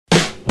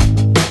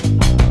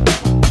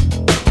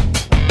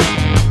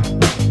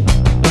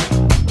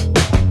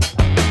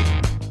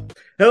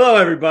Hello,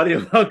 everybody,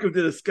 and welcome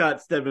to the Scott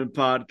Stedman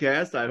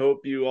podcast. I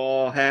hope you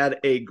all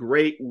had a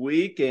great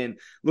week and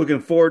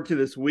looking forward to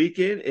this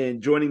weekend.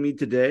 And joining me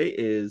today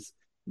is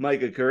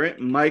Micah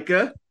Current.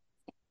 Micah,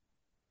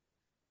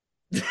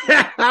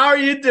 how are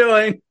you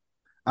doing?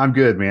 I'm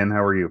good, man.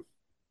 How are you?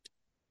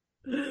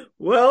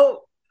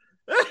 Well,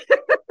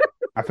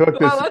 I feel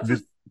like well, this let's this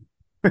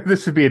just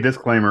this should be a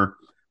discllaimer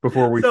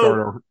before we start so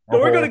our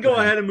we're going whole to go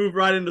thing. ahead and move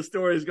right into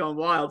Stories Gone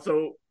Wild.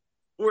 So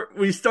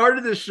we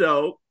started the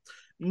show.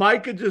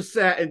 Micah just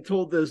sat and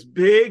told this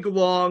big,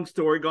 long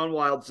Story Gone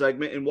Wild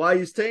segment. And while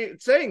he's saying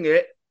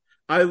it,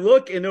 I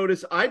look and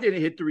notice I didn't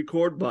hit the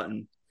record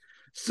button.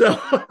 So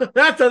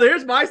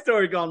here's my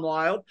story gone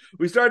wild.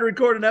 We started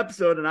recording an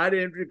episode and I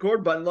didn't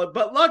record button,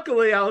 but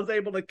luckily I was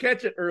able to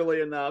catch it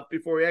early enough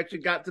before we actually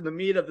got to the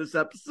meat of this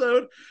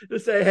episode to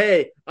say,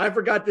 hey, I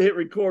forgot to hit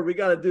record. We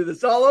got to do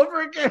this all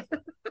over again.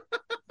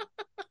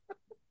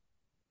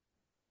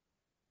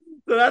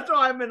 So that's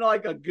why I'm in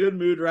like a good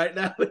mood right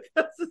now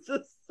because it's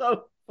just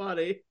so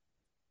funny.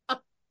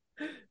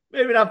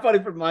 Maybe not funny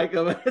for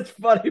Micah, but it's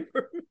funny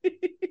for me.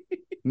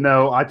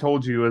 No, I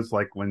told you it's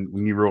like when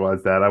you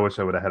realized that. I wish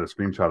I would have had a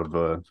screenshot of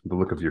the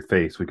look of your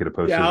face. We could have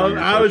posted Yeah, it on your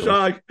I was social.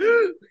 like,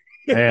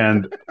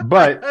 And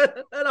but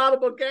an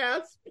audible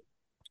gasp.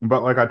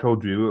 but like I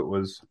told you, it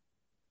was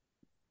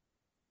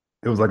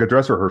like a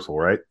dress rehearsal,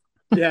 right?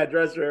 Yeah,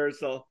 dress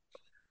rehearsal.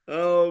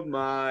 Oh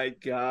my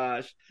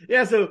gosh.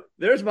 Yeah, so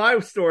there's my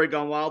story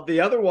gone wild. The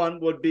other one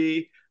would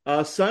be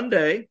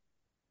Sunday.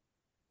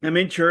 I'm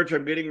in church.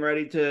 I'm getting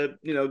ready to,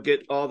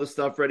 get all the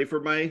stuff ready for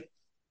my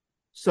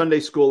Sunday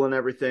school and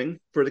everything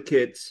for the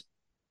kids.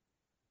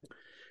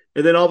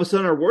 And then all of a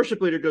sudden our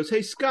worship leader goes,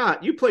 "Hey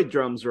Scott, you play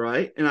drums,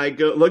 right?" And I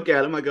go look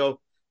at him, I go,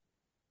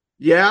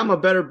 "Yeah, I'm a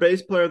better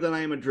bass player than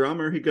I am a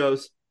drummer." He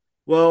goes,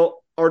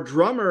 "Well, our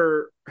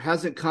drummer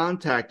hasn't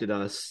contacted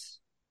us.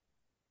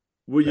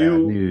 Will Bad you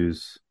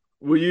news.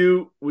 will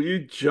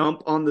you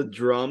jump on the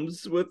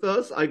drums with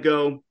us?" I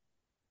go,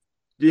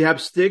 "Do you have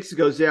sticks?" He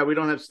goes, "Yeah, we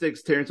don't have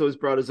sticks. Terrence always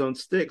brought his own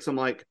sticks." I'm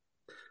like,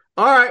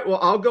 "All right, well,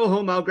 I'll go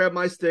home. I'll grab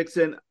my sticks,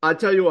 and I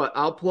tell you what,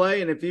 I'll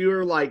play. And if you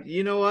are like,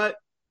 you know what,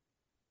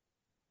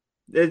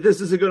 if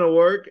this isn't going to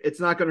work, it's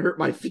not going to hurt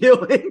my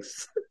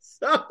feelings."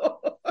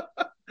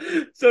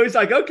 So he's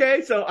like,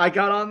 "Okay." So I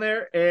got on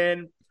there,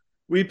 and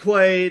we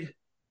played.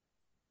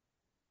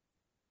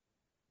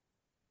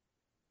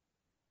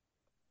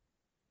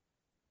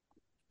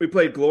 We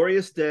played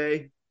 "Glorious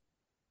Day."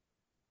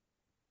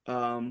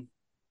 Um,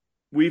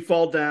 "We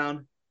Fall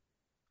Down,"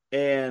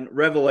 and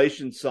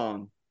 "Revelation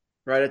Song"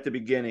 right at the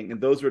beginning.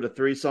 And those were the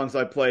three songs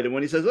I played. And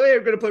when he says, "Hey,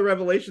 we're going to play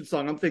Revelation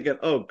Song," I'm thinking,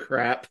 "Oh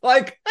crap!"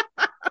 Like,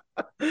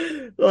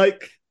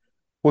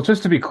 Well,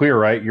 just to be clear,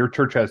 right? Your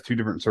church has two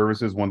different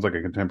services. One's like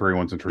a contemporary,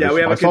 one's a yeah,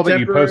 we traditional. have a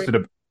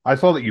contemporary. I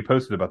saw that you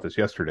posted about this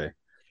yesterday.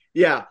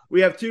 Yeah,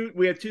 we have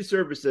two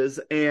services,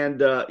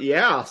 and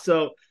yeah,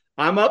 so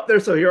I'm up there.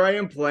 So here I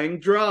am playing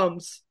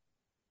drums,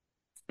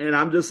 and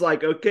I'm just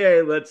like,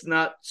 okay, let's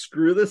not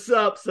screw this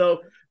up.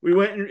 So we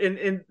went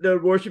and the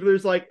worship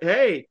leader's like,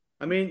 "Hey,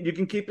 I mean, you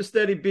can keep a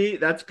steady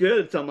beat. That's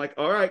good." So I'm like,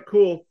 "All right,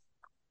 cool."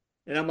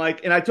 And I'm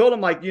like, and I told him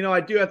like,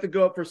 I do have to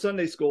go up for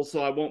Sunday school,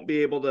 so I won't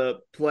be able to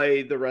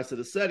play the rest of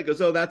the set. He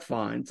goes, "Oh, that's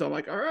fine." So I'm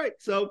like, "All right."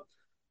 So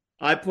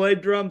I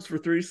played drums for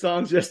 3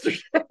 songs yesterday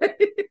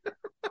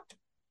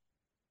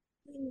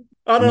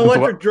on When's the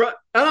la-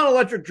 an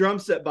electric drum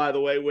set, by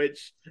the way.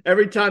 Which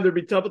every time there'd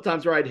be a couple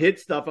times where I'd hit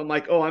stuff, I'm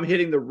like, "Oh, I'm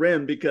hitting the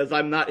rim because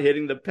I'm not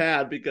hitting the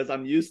pad because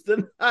I'm used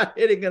to not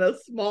hitting in a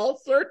small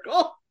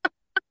circle."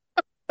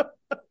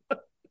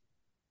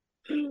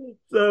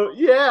 So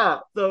yeah,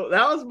 so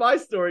that was my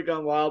story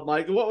gone wild,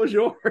 Mike. What was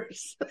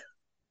yours?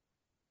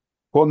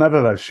 well, now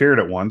that I've shared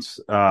it once,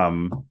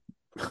 I'm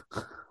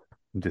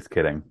just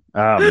kidding.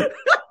 I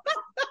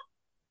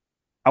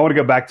want to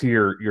go back to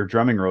your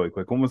drumming really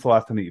quick. When was the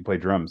last time that you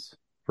played drums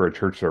for a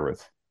church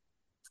service?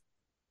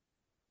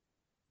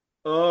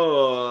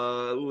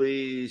 Oh, at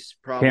least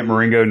Camp probably.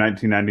 Marengo,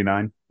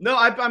 1999. No,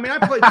 I mean, I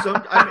played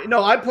some. I mean,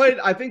 no, I played.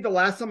 I think the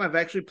last time I've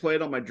actually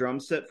played on my drum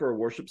set for a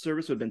worship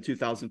service would have been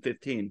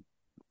 2015.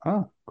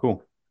 Oh,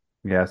 cool.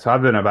 Yeah, so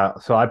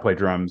I play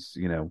drums.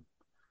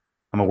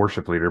 I'm a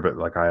worship leader, but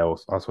like I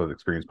also have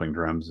experience playing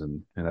drums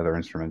and other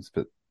instruments.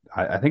 But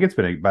I think it's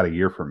been about a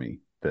year for me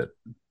that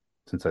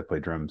since I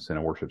played drums in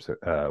a worship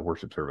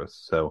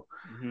service. So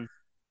Mm-hmm.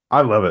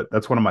 I love it.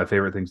 That's one of my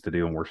favorite things to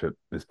do in worship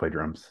is play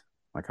drums.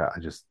 Like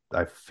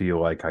I feel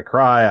like I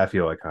cry. I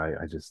feel like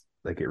I just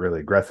I get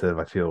really aggressive.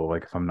 I feel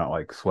like if I'm not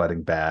like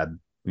sweating bad,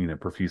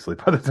 profusely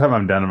by the time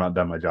I'm done, I'm not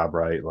done my job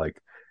right. Like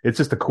it's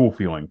just a cool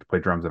feeling to play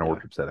drums in a Yeah.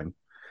 worship setting.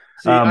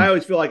 See, I Um,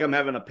 always feel like I'm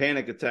having a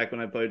panic attack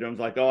when I play drums.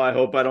 Like, oh, I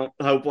hope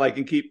I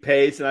can keep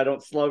pace and I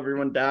don't slow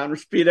everyone down or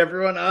speed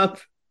everyone up.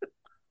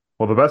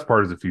 well, the best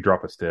part is if you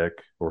drop a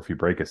stick or if you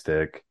break a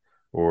stick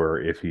or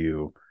if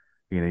you're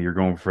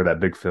going for that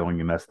big fill and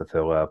you mess the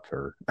fill up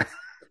or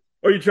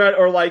Or you try,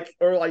 or like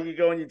you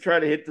go and you try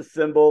to hit the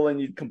cymbal and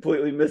you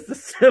completely miss the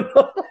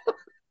cymbal.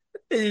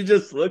 And you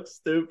just look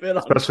stupid on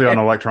especially on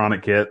camera.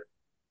 electronic kit.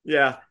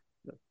 Yeah.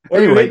 Or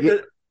you Anyway,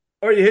 hit the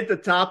or you hit the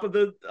top of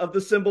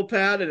the cymbal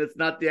pad, and it's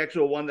not the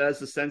actual one that has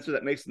the sensor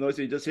that makes the noise.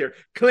 So you just hear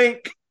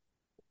clink.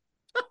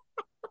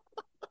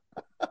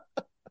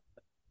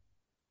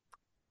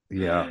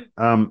 Yeah.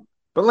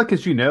 But like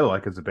as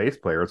like as a bass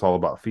player, it's all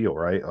about feel,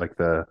 right? Like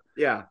the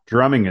Yeah,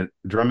 drumming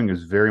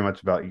is very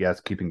much about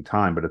yes, keeping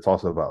time, but it's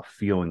also about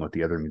feeling what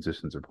the other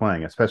musicians are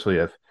playing, especially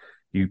if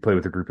you play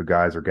with a group of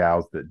guys or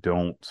gals that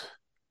don't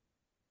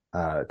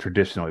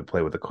traditionally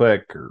play with a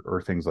click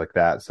or things like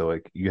that. So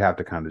like you have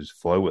to kind of just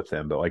flow with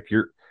them. But like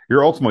you're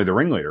ultimately the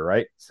ringleader,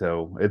 right?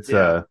 So it's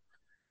yeah,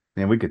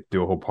 man, we could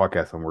do a whole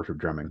podcast on worship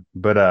drumming.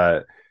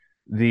 But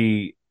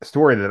the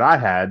story that I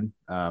had,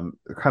 kind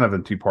of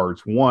in two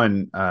parts.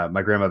 One,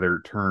 my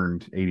grandmother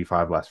turned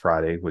 85 last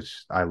Friday,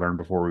 which I learned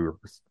before we were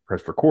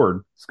pressed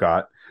record,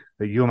 Scott,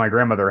 that you and my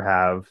grandmother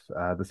have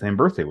the same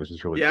birthday, which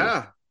is really cool.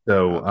 yeah,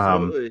 So,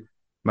 absolutely.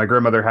 my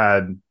grandmother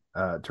had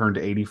turned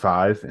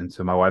 85, and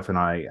so my wife and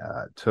I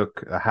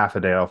took a half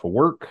a day off of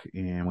work,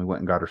 and we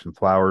went and got her some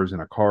flowers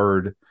and a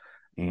card.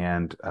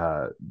 And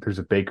there's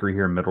a bakery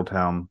here in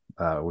Middletown,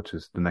 which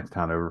is the next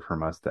town over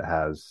from us, that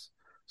has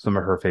some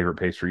of her favorite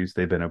pastries.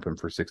 They've been open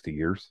for 60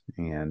 years,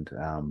 and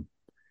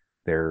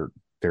they're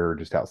they're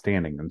just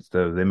outstanding. And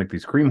so they make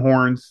these cream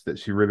horns that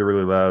she really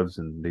really loves,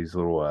 and these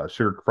little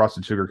sugar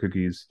frosted sugar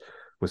cookies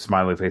with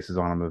smiley faces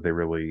on them that they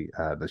really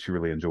that she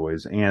really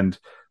enjoys. And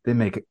they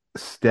make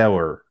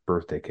stellar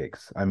birthday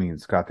cakes. I mean,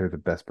 Scott, they're the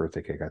best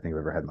birthday cake I think I've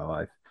ever had in my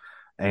life.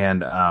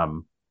 And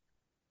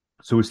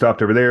so we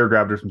stopped over there,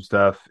 grabbed her some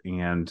stuff,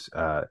 and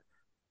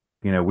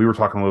we were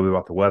talking a little bit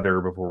about the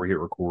weather before we hit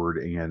record,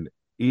 and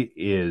it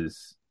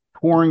is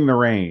pouring the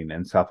rain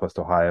in Southwest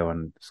Ohio.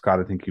 And Scott,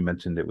 I think you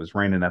mentioned it was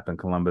raining up in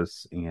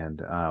Columbus, and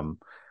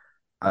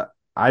I,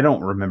 I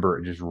don't remember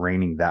it just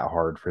raining that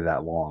hard for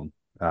that long,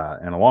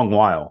 in a long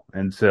while.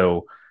 And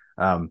so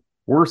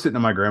we're sitting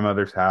at my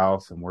grandmother's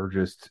house, and we're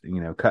just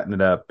cutting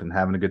it up and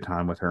having a good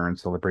time with her and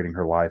celebrating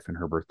her life and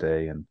her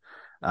birthday. And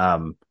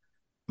um,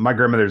 my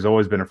grandmother's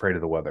always been afraid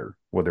of the weather,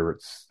 whether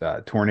it's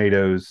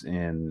tornadoes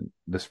in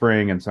the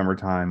spring and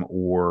summertime,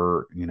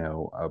 or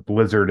a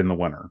blizzard in the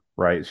winter.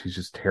 Right? She's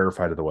just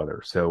terrified of the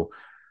weather. So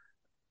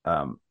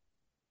um,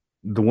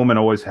 the woman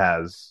always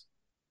has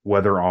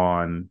weather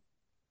on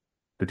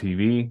the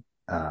TV,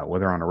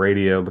 weather on the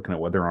radio, looking at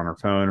weather on her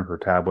phone or her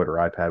tablet or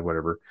iPad,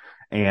 whatever.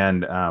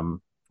 And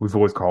we've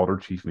always called her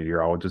Chief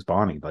Meteorologist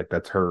Bonnie. Like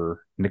that's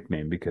her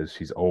nickname because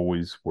she's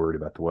always worried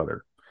about the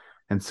weather.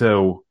 And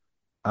so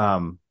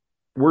um,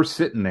 we're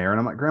sitting there, and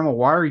I'm like, Grandma,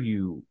 why are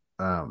you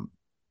so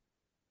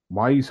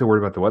worried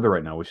about the weather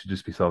right now? We should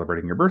just be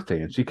celebrating your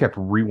birthday. And she kept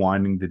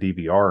rewinding the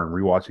DVR and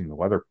rewatching the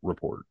weather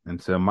report.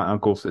 And so my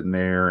uncle's sitting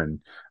there, and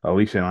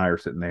Alicia and I are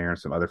sitting there, and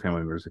some other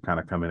family members that kind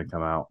of come in and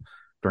come out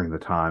during the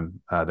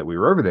time that we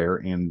were over there.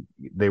 And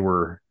they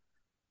were,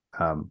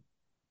 um,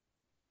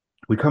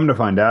 we come to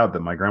find out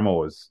that my grandma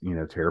was,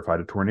 terrified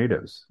of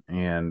tornadoes,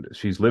 and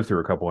she's lived through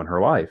a couple in her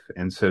life.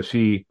 And so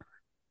she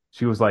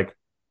was like,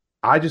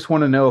 I just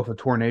want to know if a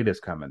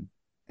tornado's coming.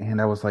 And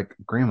I was like,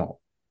 Grandma,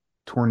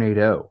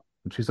 tornado.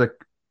 And she's like,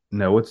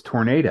 no, it's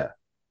tornado.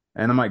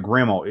 And I'm like,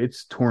 Grandma,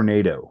 it's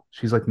tornado.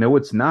 She's like, no,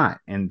 it's not.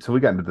 And so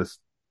we got into this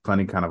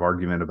funny kind of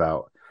argument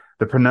about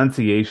the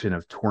pronunciation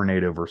of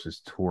tornado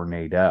versus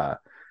tornado.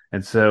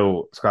 And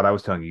so, Scott, I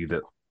was telling you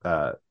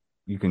that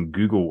you can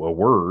Google a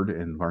word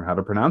and learn how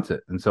to pronounce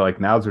it. And so, like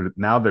now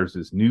there's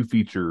this new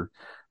feature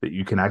that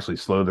you can actually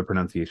slow the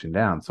pronunciation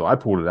down. So I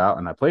pulled it out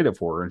and I played it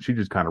for her, and she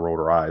just kind of rolled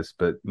her eyes.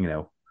 But in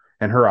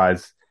her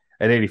eyes,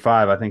 at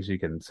 85, I think she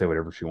can say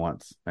whatever she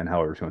wants and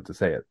however she wants to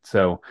say it.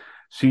 So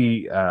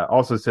she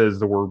also says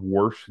the word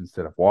wash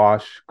instead of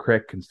wash,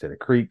 crick instead of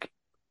creek,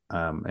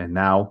 and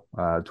now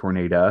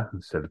tornado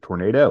instead of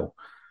tornado.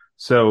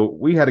 So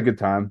we had a good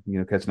time,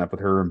 catching up with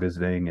her and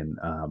visiting. And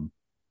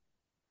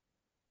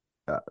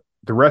uh,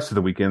 the rest of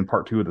the weekend,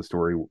 part two of the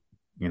story,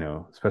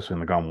 especially in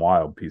the Gone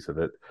Wild piece of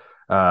it,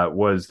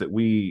 was that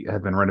we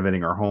had been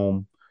renovating our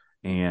home,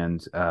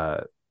 and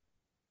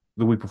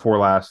the week before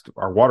last,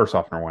 our water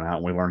softener went out,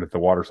 and we learned that the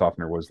water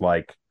softener was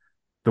like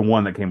the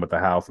one that came with the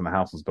house, and the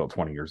house was built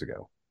 20 years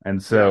ago.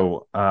 And Yeah,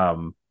 so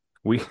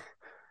we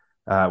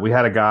we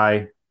had a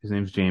guy. His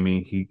name's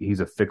Jamie. He's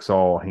a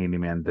fix-all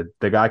handyman.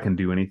 The guy can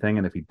do anything,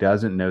 and if he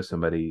doesn't know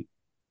somebody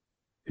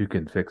who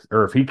can fix,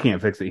 or if he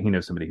can't fix it, he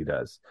knows somebody who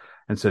does.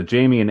 And so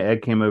Jamie and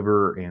Ed came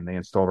over, and they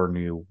installed our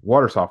new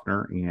water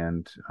softener,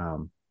 and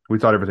we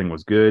thought everything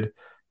was good. And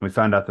we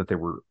found out that there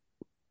were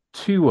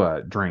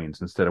two drains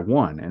instead of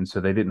one, and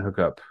so they didn't hook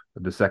up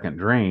the second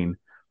drain.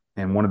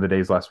 And one of the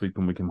days last week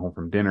when we came home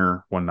from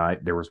dinner one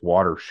night, there was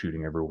water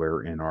shooting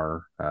everywhere in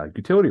our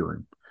utility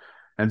room.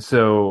 And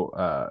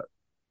so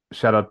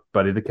shout out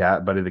Buddy the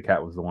cat. Buddy the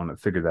cat was the one that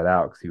figured that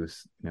out, because he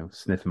was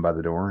sniffing by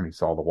the door and he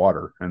saw the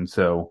water. And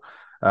so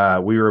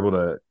we were able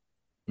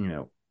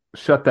to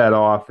shut that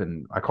off.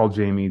 And I called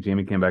Jamie.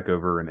 Jamie came back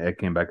over, and Ed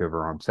came back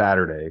over on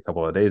Saturday a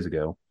couple of days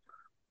ago.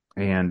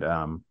 And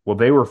while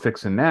they were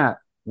fixing that,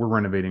 we're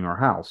renovating our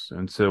house.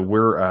 And so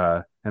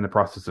we're in the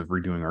process of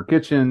redoing our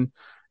kitchen.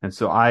 And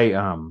so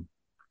I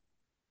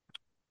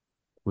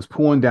was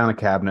pulling down a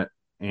cabinet,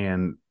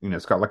 And,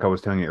 Scott, like I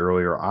was telling you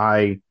earlier,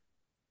 I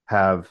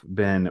have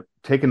been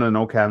taking an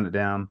old cabinet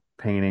down,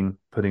 painting,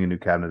 putting a new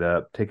cabinet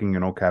up, taking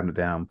an old cabinet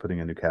down, putting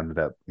a new cabinet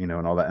up, and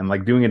all that. And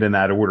like doing it in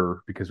that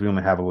order because we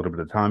only have a little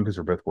bit of time because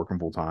we're both working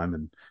full time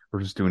and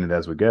we're just doing it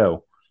as we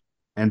go.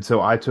 And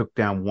so I took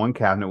down one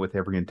cabinet with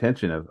every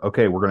intention of,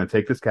 okay, we're going to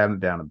take this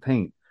cabinet down and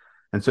paint.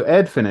 And so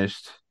Ed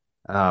finished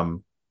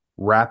um,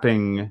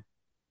 wrapping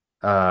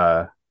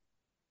uh,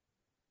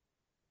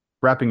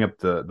 wrapping up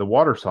the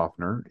water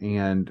softener,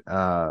 and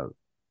I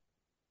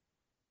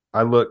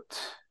looked.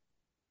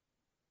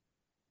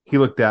 He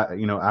looked at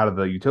out of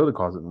the utility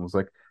closet and was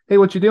like, "Hey,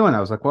 what you doing?" I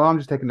was like, "Well, I'm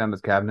just taking down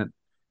this cabinet."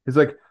 He's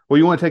like, "Well,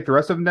 you want to take the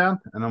rest of them down?"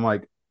 And I'm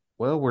like,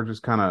 "Well, we're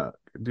just kind of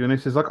doing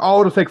this." He's like, "Oh,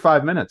 it'll take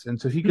 5 minutes." And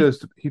so he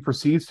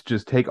proceeds to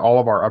just take all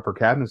of our upper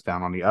cabinets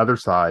down on the other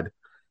side,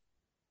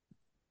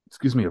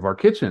 excuse me, of our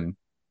kitchen.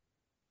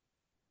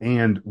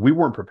 And we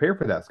weren't prepared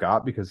for that,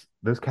 Scott, because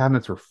those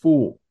cabinets are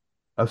full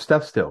of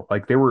stuff still.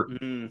 Like they were,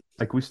 Mm.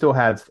 like we still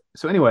had.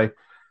 So anyway,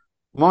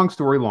 long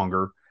story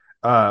longer,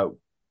 uh,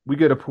 we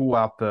go to pull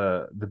out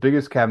the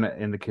biggest cabinet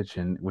in the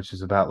kitchen, which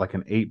is about like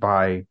an 8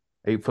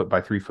 foot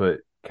by 3 foot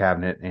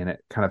cabinet, and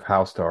it kind of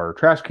housed our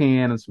trash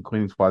can and some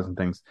cleaning supplies and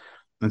things.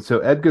 And so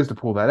Ed goes to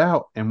pull that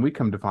out, and we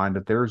come to find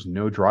that there's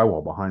no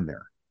drywall behind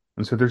there.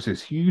 And so there's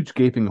this huge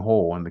gaping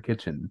hole in the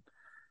kitchen.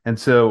 And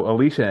so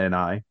Alicia and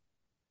I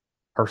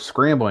are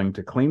scrambling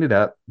to clean it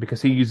up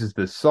because he uses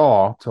this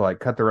saw to like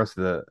cut the rest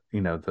of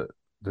the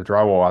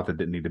drywall out that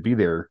didn't need to be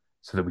there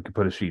so that we could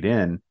put a sheet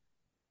in.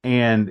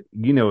 And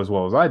as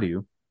well as I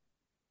do,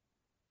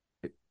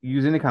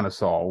 use any kind of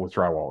saw with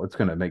drywall, it's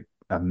going to make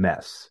a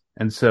mess.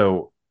 And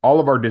so all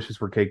of our dishes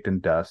were caked in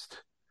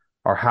dust.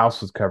 Our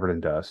house was covered in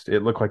dust.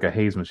 It looked like a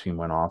haze machine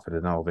went off at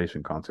an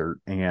Elevation concert,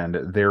 and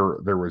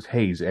there was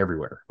haze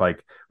everywhere.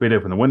 Like we had to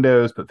open the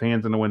windows, put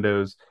fans in the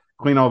windows,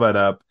 clean all that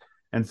up.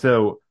 And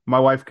so my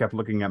wife kept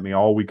looking at me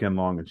all weekend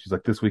long, and she's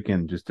like, "This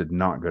weekend just did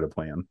not go to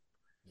plan."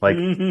 Like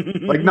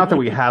not that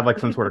we had like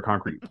some sort of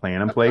concrete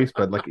plan in place,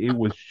 but like it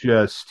was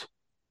just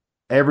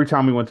every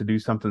time we went to do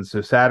something.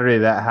 So Saturday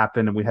that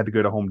happened, and we had to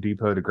go to Home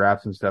Depot to grab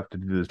some stuff to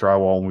do this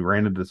drywall. And we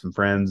ran into some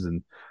friends,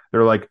 and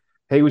they're like,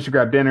 "Hey, we should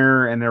grab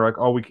dinner." And they're like,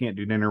 "Oh, we can't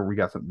do dinner. We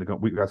got something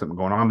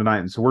going on tonight."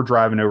 And so we're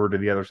driving over to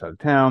the other side of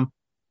town.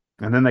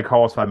 And then they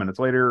call us 5 minutes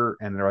later,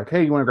 and they're like,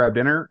 "Hey, you want to grab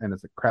dinner?" And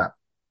it's like, "Crap,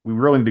 we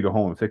really need to go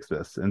home and fix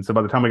this." And so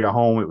by the time we got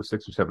home, it was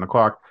 6 or 7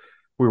 o'clock.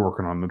 We were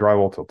working on the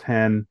drywall till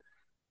 10.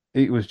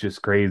 It was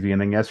just crazy.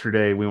 And then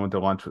yesterday we went to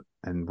lunch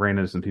and ran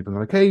into some people and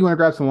they're like, "Hey, you want to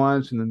grab some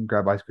lunch and then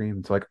grab ice cream?"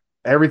 It's like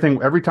every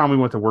time we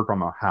went to work on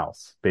the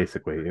house,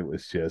 basically, it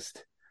was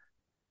just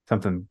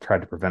something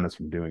tried to prevent us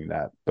from doing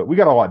that. But we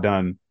got a lot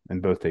done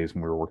in both days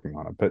when we were working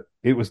on it. But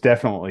it was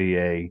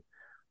definitely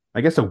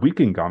I guess, a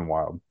weekend gone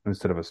wild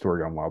instead of a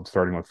story gone wild,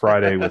 starting with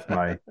Friday with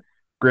my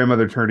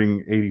grandmother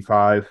turning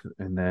 85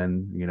 and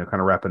then,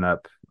 kind of wrapping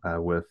up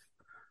with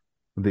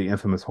the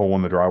infamous hole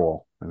in the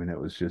drywall. I mean, it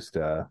was just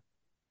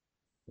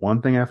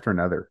one thing after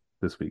another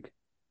this week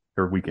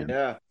or weekend.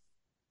 Yeah.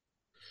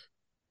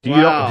 Did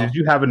Wow.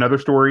 you have another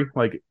story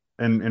like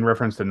in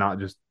reference to not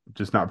just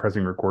not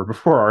pressing record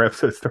before our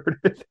episode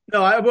started?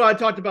 No, I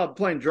talked about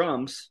playing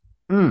drums.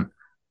 Hmm.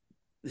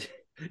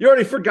 You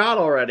already forgot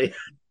already.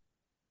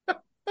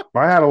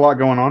 I had a lot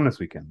going on this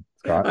weekend,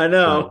 Scott. I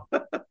know.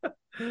 So,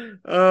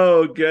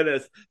 Oh,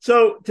 goodness.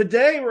 So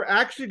today we're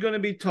actually going to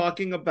be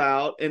talking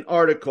about an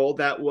article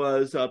that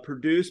was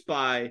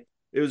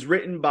it was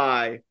written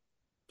by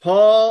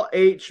Paul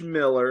H.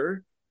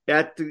 Miller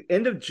at the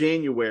end of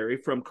January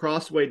from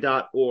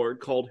crossway.org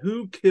called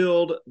Who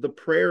Killed the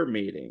Prayer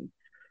Meeting?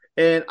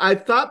 And I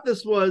thought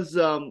this was,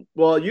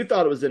 well, you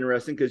thought it was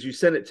interesting because you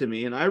sent it to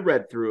me and I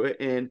read through it.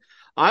 And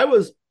I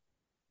was,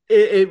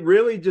 it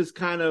really just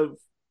kind of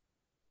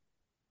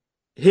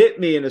hit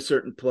me in a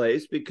certain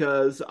place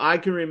because I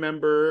can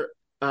remember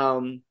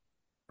when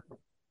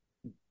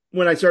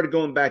I started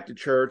going back to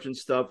church and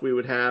stuff, we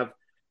would have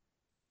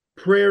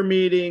prayer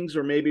meetings,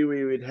 or maybe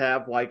we would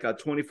have like a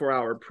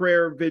 24-hour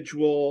prayer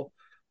vigil,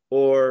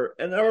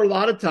 and there were a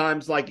lot of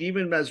times, like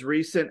even as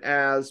recent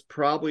as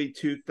probably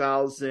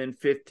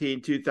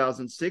 2015,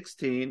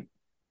 2016,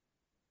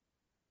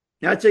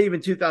 I'd say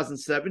even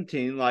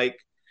 2017, like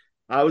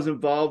I was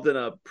involved in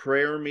a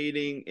prayer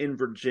meeting in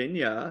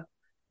Virginia,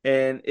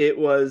 and it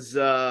was,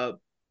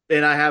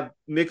 and I have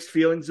mixed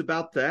feelings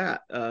about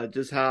that,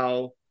 just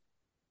how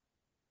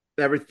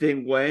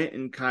everything went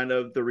and kind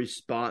of the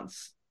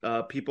response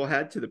people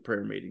had to the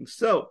prayer meeting.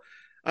 So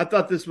I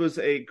thought this was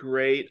a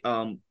great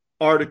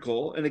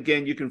article. And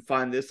again, you can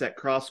find this at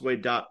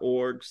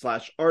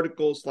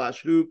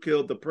crossway.org/article/who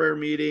killed the prayer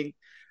meeting.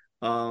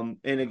 And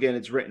again,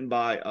 it's written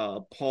by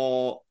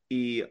Paul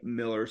E.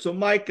 Miller. So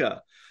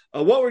Micah,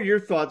 what were your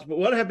thoughts?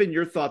 What have been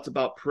your thoughts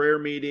about prayer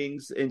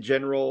meetings in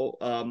general?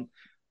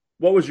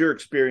 What was your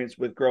experience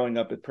with growing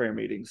up at prayer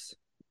meetings?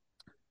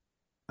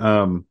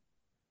 um,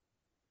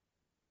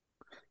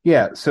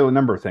 yeah, so a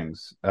number of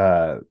things.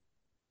 I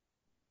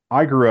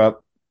grew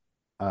up,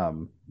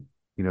 um,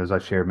 as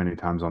I've shared many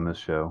times on this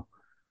show,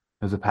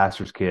 as a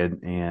pastor's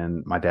kid,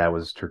 and my dad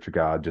was Church of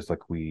God, just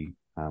like we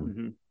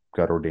Hmm.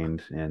 got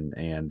ordained,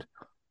 and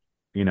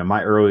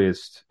my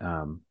earliest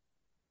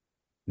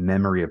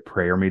memory of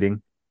prayer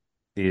meeting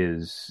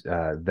is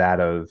that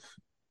of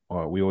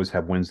we always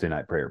have Wednesday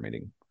night prayer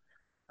meeting.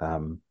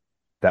 Um,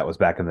 that was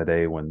back in the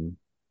day when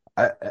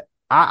I,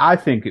 I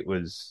think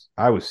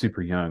I was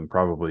super young,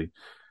 probably.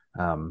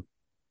 Um,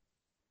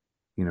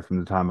 from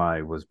the time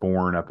I was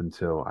born up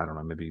until I don't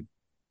know, maybe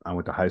I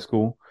went to high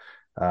school.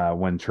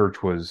 When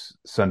church was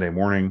Sunday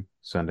morning,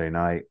 Sunday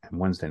night, and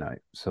Wednesday night.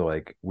 So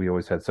like we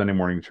always had Sunday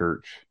morning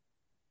church,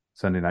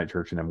 Sunday night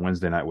church, and then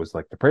Wednesday night was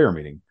like the prayer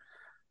meeting.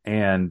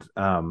 And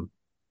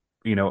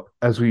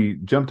as we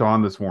jumped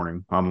on this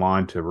morning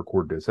online to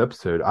record this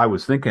episode, I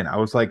was thinking, I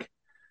was like,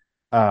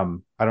 I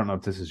don't know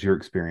if this is your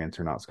experience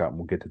or not, Scott, and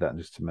we'll get to that in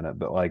just a minute,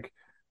 but like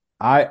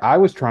I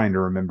was trying to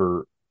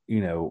remember,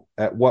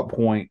 at what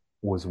point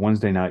was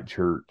Wednesday night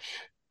church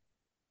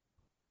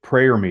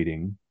prayer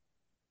meeting,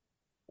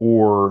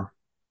 or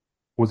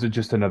was it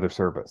just another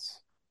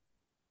service?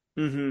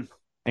 Hmm.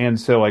 And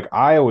so like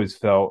I always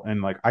felt,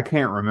 and like I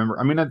can't remember.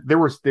 I mean, there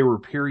were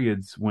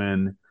periods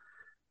when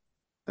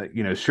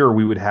sure,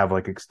 we would have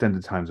like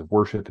extended times of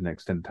worship and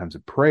extended times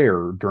of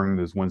prayer during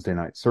those Wednesday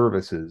night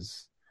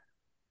services.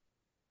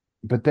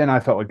 But then I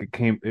felt like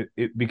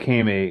it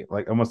became a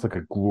like almost like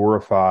a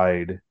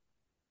glorified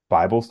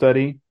Bible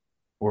study,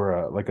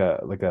 or like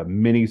a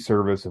mini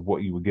service of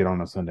what you would get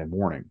on a Sunday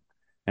morning.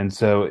 And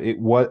so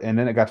and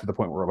then it got to the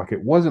point where like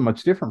it wasn't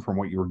much different from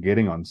what you were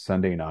getting on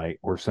Sunday night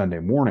or Sunday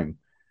morning.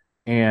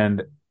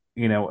 And,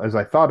 as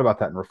I thought about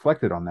that and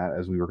reflected on that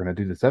as we were going to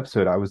do this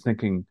episode, I was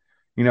thinking,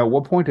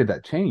 what point did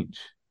that change?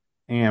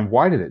 And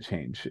why did it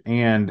change?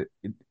 And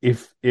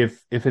if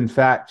in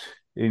fact,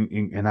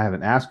 and I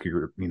haven't asked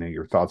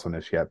your thoughts on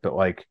this yet, but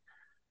like,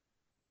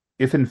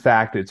 if in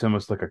fact it's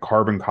almost like a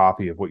carbon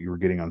copy of what you were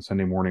getting on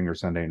Sunday morning or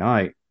Sunday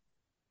night,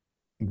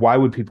 why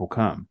would people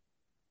come?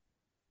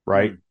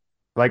 Right? Mm.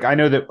 Like I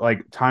know that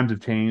like times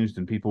have changed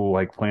and people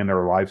like plan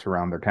their lives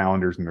around their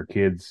calendars and their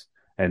kids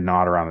and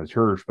not around the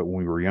church. But when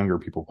we were younger,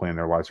 people planned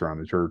their lives around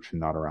the church and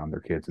not around their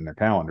kids and their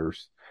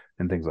calendars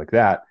and things like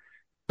that.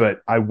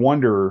 But I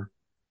wonder,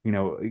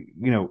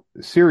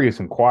 serious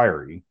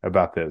inquiry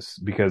about this,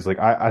 because like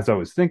as I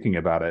was thinking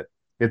about it,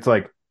 it's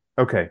like,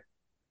 okay,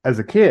 as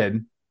a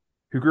kid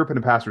who grew up in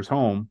a pastor's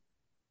home,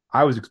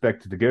 I was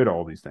expected to go to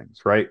all these things,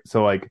 right?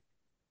 So like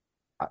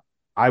I,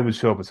 I would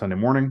show up at Sunday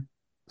morning.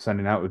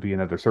 Sunday night would be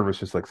another service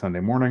just like Sunday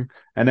morning.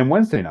 And then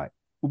Wednesday night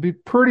would be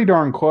pretty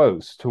darn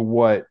close to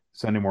what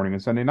Sunday morning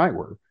and Sunday night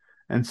were.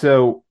 And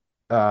so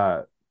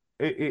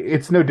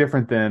it's no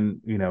different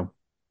than,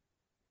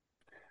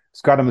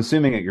 Scott, I'm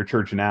assuming at your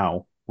church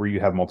now, where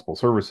you have multiple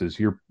services,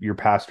 your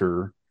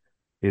pastor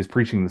is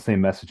preaching the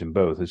same message in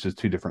both. It's just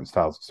two different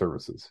styles of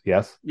services.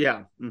 Yes.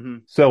 Yeah. Hmm.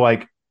 So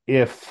like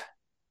if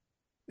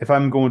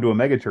I'm going to a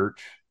mega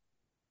church,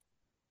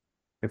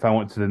 if I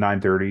went to the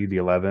 9:30, the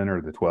 11, or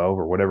the 12,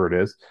 or whatever it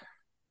is,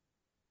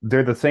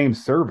 they're the same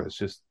service,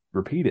 just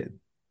repeated.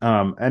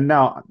 And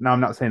now I'm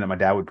not saying that my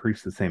dad would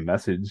preach the same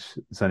message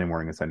Sunday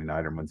morning and Sunday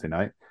night or Wednesday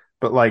night,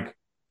 but like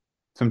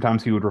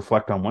sometimes he would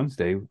reflect on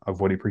Wednesday of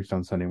what he preached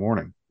on Sunday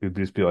morning. It would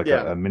just be like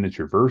Yeah. a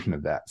miniature version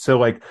of that. So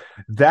like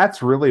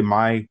that's really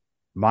my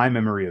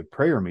memory of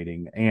prayer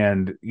meeting.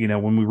 And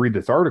when we read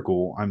this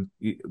article,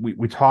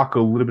 we talk a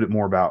little bit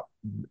more about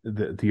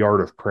the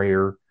art of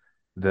prayer,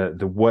 the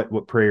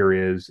what prayer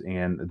is,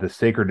 and the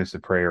sacredness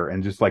of prayer,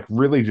 and just like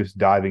really just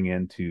diving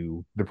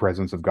into the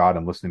presence of God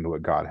and listening to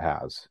what God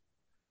has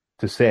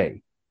to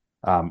say,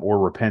 or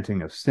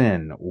repenting of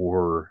sin,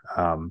 or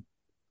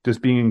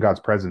just being in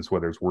God's presence,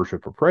 whether it's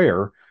worship or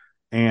prayer,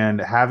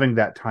 and having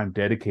that time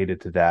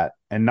dedicated to that,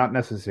 and not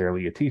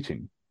necessarily a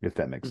teaching, if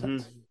that makes Hmm.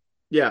 sense.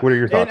 Yeah. What are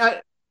your And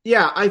thoughts?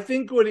 I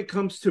think when it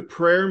comes to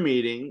prayer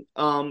meeting,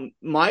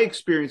 my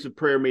experience of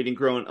prayer meeting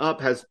growing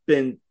up has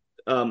been,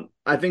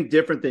 I think,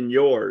 different than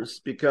yours,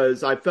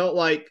 because I felt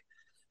like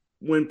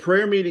when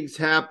prayer meetings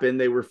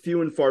happened, they were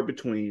few and far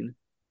between.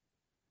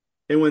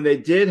 And when they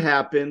did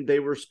happen, they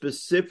were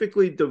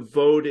specifically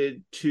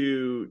devoted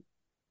to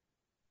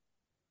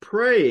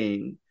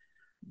praying,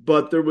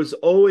 but there was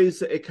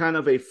always a kind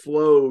of a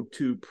flow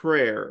to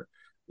prayer.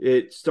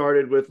 It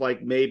started with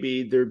like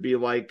maybe there'd be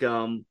like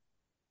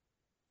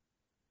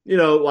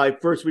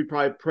like first we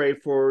probably pray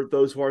for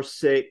those who are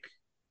sick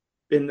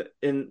in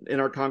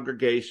our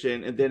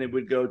congregation, and then it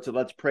would go to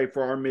let's pray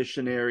for our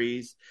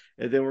missionaries,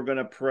 and then we're going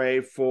to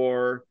pray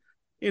for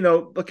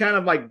the kind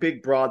of like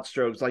big broad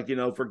strokes, like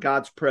for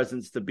God's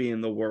presence to be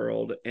in the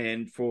world,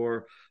 and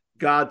for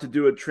God to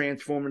do a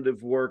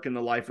transformative work in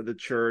the life of the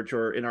church,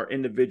 or in our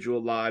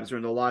individual lives, or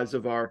in the lives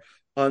of our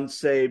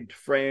unsaved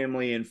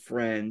family and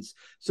friends.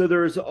 So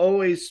there's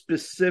always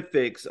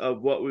specifics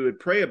of what we would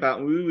pray about,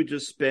 and we would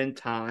just spend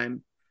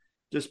time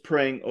just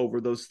praying over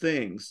those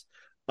things.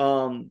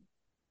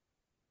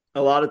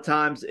 A lot of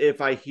times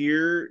if I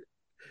hear,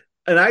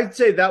 and I'd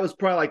say that was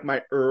probably like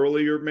my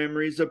earlier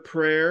memories of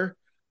prayer.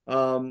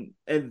 And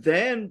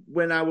then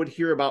when I would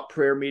hear about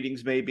prayer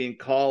meetings, maybe in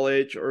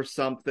college or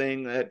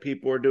something, that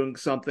people were doing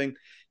something,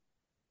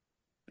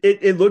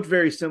 it looked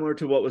very similar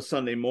to what was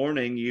Sunday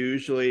morning.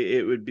 Usually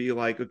it would be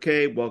like,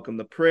 okay, welcome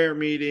to prayer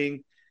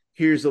meeting.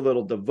 Here's a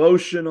little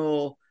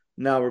devotional.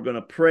 Now we're going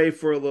to pray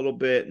for a little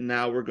bit.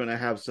 Now we're going to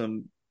have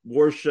some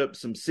worship,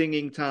 some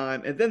singing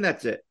time, and then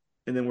that's it.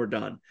 And then we're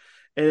done.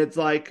 And it's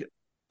like,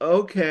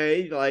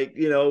 okay, like,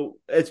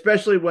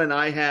 especially when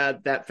I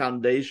had that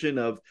foundation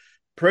of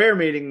prayer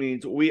meeting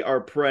means we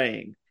are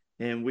praying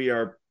and we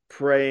are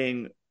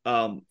praying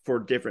for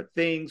different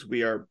things.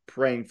 We are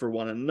praying for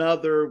one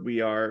another.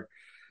 We are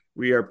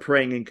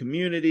praying in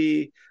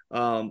community,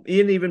 and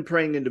even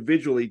praying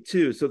individually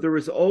too. So there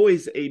was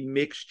always a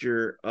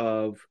mixture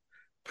of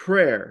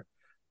prayer.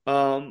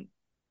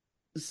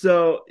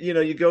 So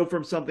you go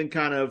from something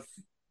kind of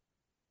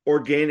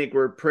organic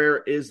where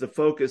prayer is the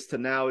focus to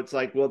now it's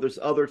like, well, there's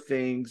other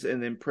things,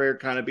 and then prayer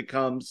kind of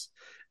becomes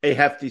a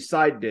hefty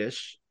side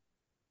dish.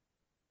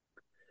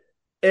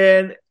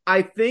 And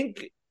I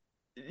think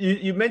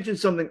you mentioned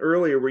something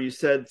earlier where you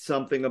said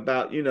something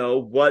about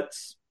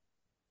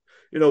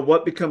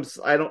what becomes,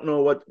 I don't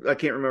know what, I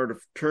can't remember the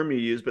term you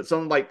use, but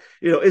something like,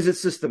 is it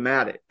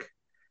systematic?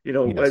 As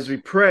Yes. we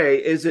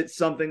pray, is it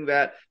something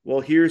that,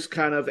 well, here's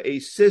kind of a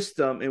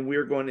system and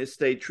we're going to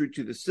stay true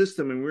to the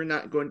system and we're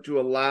not going to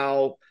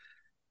allow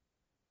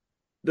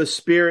the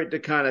Spirit to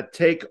kind of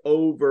take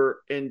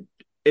over and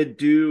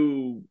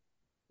do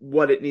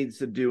what it needs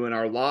to do in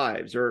our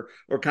lives, or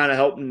kind of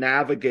help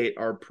navigate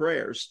our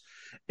prayers.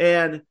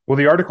 And Well,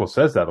 the article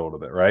says that a little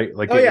bit, right?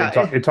 Like oh yeah,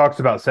 it talks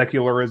about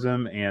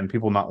secularism and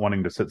people not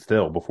wanting to sit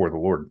still before the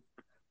Lord.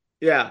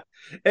 yeah,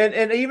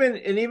 and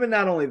even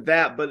not only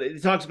that, but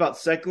it talks about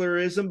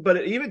secularism, but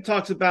it even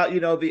talks about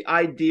the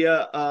idea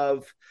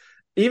of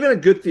even a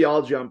good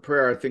theology on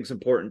prayer. I think is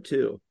important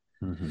too,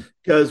 Mm-hmm.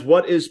 because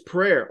what is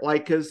prayer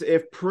like? Because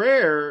if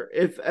prayer,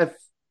 if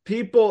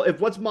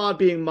what's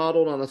being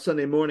modeled on a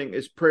Sunday morning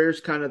is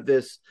prayer's kind of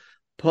this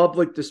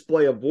public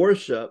display of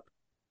worship,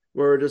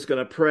 where we're just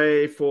going to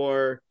pray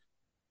for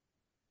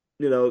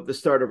the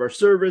start of our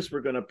service.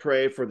 We're going to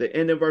pray for the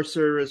end of our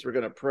service. We're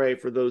going to pray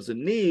for those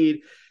in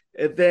need.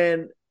 And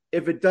then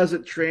if it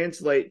doesn't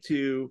translate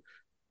to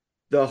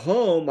the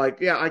home, like,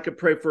 yeah, I could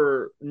pray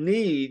for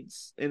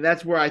needs. And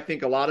that's where I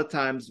think a lot of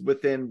times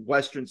within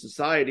Western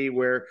society,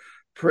 where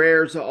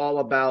prayers are all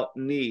about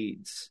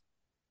needs.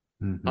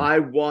 Mm-hmm. I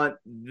want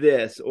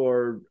this,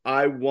 or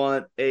I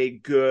want to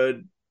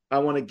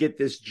get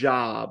this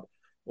job,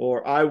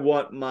 or I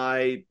want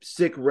my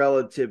sick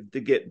relative to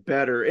get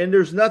better. And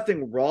there's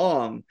nothing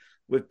wrong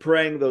with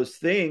praying those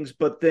things.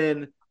 But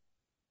then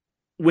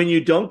when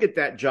you don't get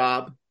that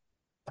job,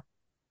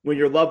 when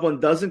your loved one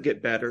doesn't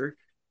get better,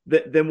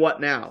 then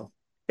what now?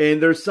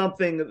 And there's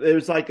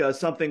like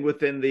something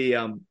within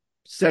the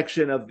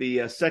section of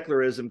the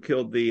secularism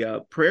killed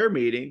the prayer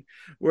meeting,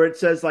 where it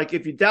says, like,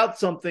 if you doubt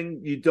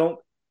something, you don't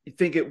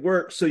think it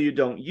works, so you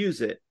don't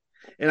use it.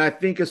 And I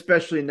think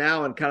especially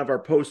now in kind of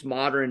our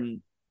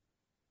postmodern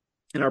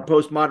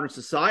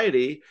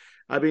society,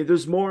 I mean,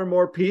 there's more and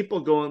more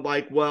people going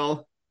like,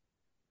 well,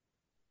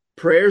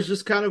 prayer's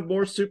just kind of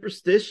more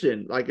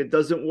superstition, like it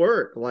doesn't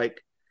work,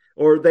 like,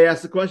 or they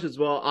ask the questions,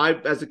 well,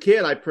 as a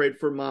kid I prayed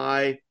for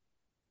my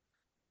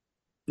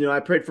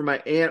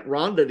aunt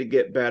Rhonda to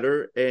get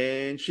better,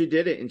 and she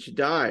did it, and she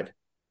died.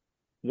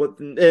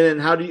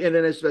 How do you, and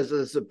then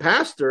as a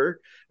pastor,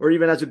 or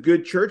even as a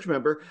good church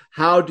member,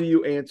 how do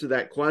you answer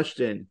that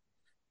question?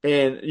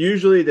 And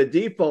usually the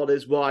default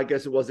is, well, I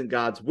guess it wasn't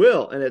God's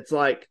will. And it's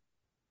like,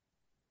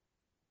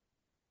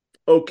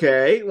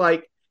 okay,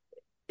 like,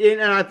 and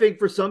I think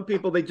for some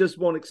people, they just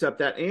won't accept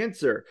that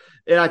answer.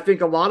 And I think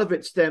a lot of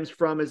it stems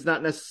from, is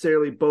not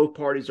necessarily both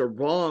parties are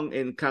wrong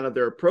in kind of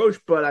their approach,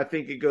 but I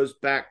think it goes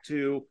back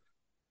to,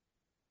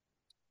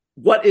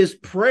 what is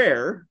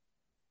prayer?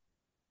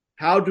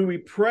 How do we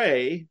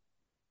pray?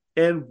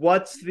 And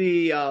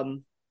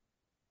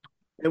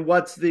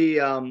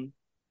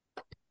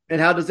and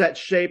how does that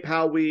shape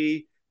how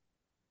we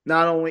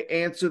not only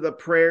answer the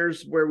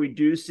prayers where we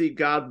do see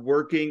God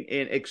working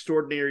in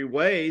extraordinary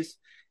ways,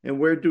 and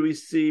where do we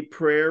see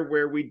prayer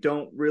where we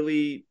don't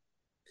really,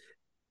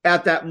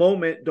 at that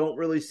moment, don't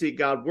really see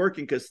God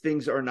working because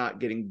things are not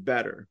getting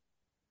better.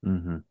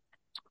 Mm-hmm.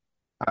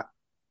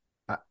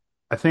 I,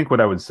 I think what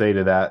I would say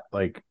to that,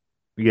 like,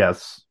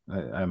 yes,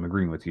 I'm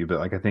agreeing with you, but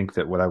like I think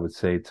that what I would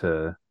say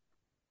to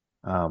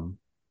um,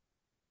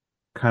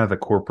 kind of the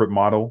corporate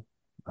model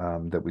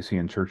that we see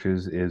in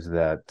churches is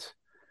that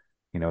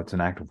it's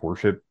an act of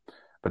worship,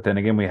 but then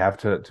again we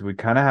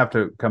kind of have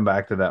to come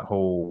back to that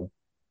whole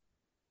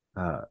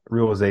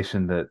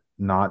realization that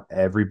not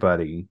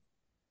everybody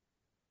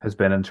has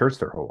been in church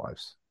their whole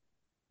lives,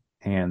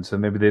 and so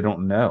maybe they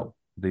don't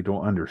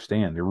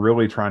understand. They're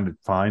really trying to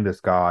find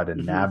this God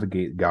and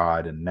navigate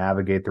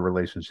the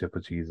relationship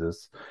with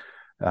Jesus.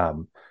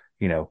 Um,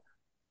 you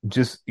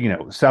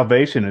know,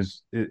 salvation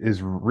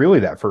is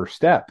really that first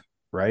step,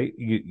 right?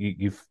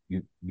 You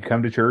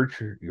come to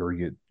church, or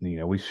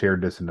we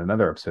shared this in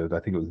another episode. I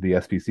think it was the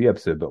SPC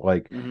episode, but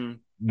like Mm-hmm.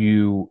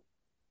 you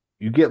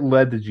get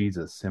led to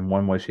Jesus in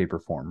one way, shape, or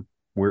form.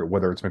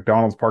 Whether it's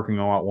McDonald's parking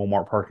lot,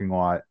 Walmart parking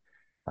lot,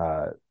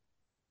 uh,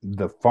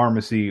 the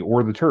pharmacy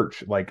or the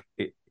church. Like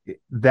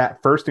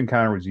that first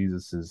encounter with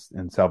Jesus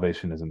and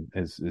salvation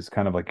is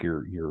kind of like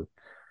your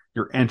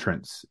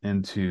entrance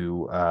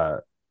into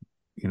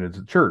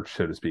the church,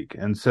 so to speak.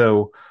 And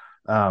so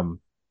um,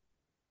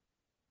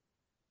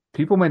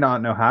 people may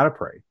not know how to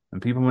pray,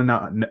 and people may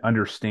not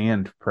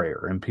understand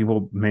prayer, and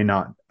people may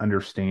not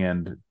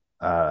understand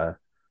uh,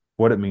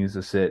 what it means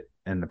to sit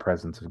in the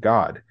presence of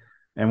God.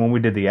 And when we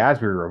did the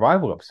Asbury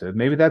revival episode,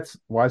 maybe that's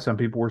why some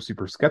people were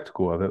super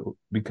skeptical of it,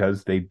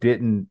 because they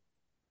didn't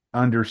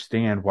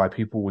understand why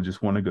people would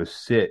just want to go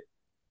sit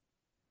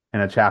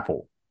in a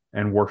chapel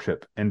and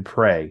worship and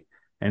pray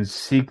and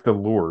seek the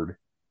Lord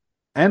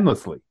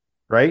endlessly,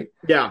 right?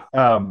 Yeah.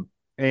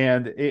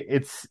 And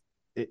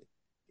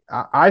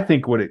I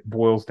think what it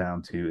boils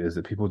down to is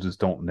that people just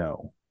don't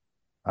know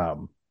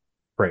um,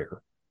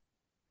 prayer.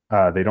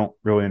 They don't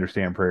really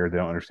understand prayer. They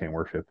don't understand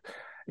worship.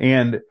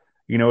 And,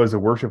 as a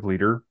worship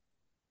leader,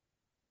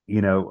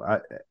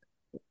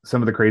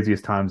 some of the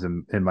craziest times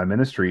in my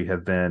ministry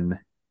have been,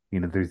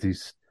 there's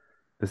this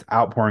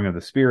outpouring of the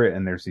Spirit,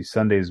 and there's these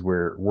Sundays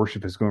where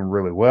worship is going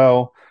really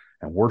well,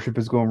 and worship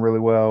is going really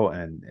well,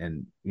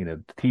 and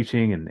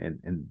teaching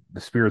and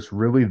the Spirit's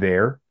really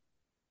there.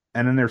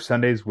 And then there's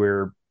Sundays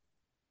where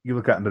you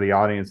look out into the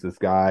audience, this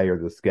guy or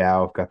this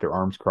gal have got their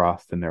arms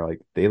crossed, and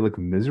they look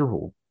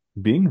miserable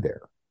being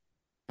there.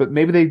 But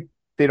maybe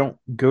they don't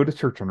go to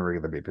church on a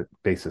regular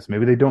basis.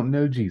 Maybe they don't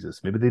know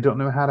Jesus. Maybe they don't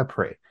know how to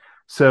pray.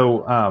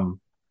 So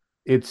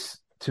it's,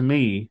 to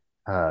me,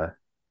 I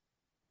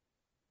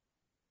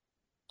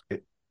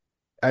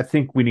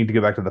think we need to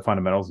go back to the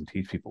fundamentals and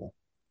teach people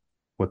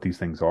what these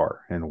things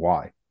are and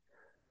why,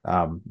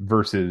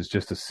 versus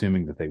just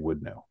assuming that they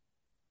would know.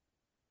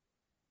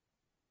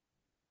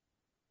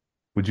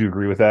 Would you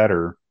agree with that,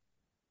 or?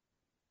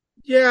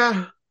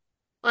 Yeah,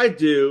 I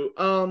do.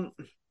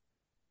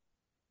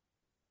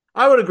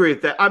 I would agree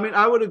with that. I mean,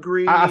 I would I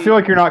agree. feel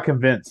like you're not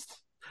convinced.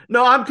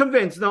 No, I'm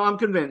convinced. No, I'm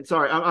convinced.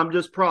 Sorry, I'm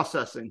just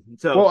processing.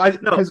 So, Well,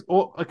 no,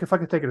 like, if I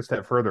could take it a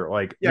step further,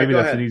 like yeah, maybe go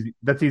ahead.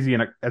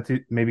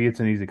 maybe it's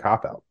an easy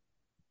cop out.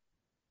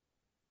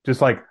 Just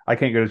like, I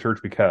can't go to church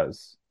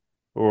because,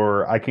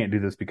 or I can't do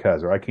this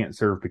because, or I can't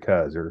serve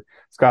because, or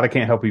Scott, I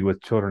can't help you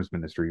with children's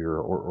ministry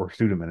or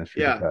student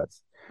ministry Yeah.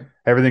 because.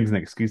 Everything's an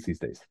excuse these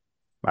days.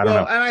 I don't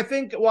Well, know. and I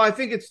think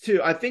it's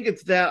two. I think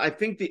it's that. I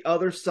think the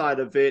other side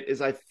of it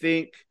is I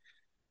think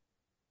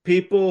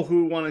people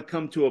who want to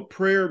come to a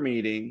prayer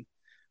meeting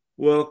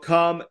will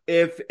come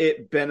if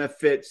it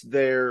benefits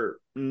their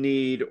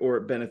need or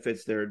it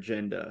benefits their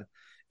agenda.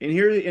 And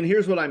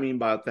here's what I mean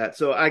by that.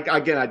 So at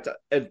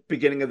the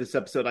beginning of this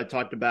episode, I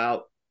talked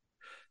about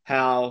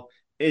how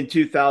in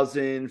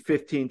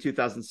 2015,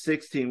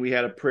 2016, we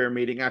had a prayer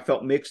meeting. I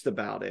felt mixed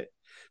about it.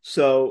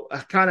 So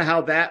kind of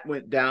how that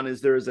went down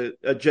is there was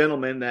a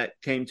gentleman that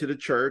came to the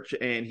church,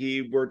 and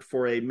he worked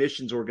for a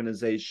missions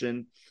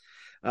organization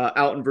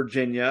out in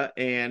Virginia.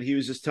 And he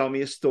was just telling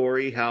me a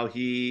story how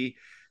he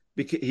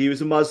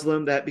was a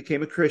Muslim that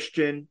became a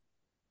Christian,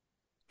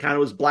 kind of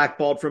was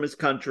blackballed from his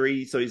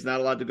country, so he's not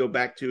allowed to go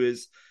back to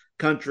his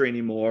country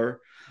anymore.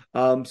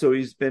 So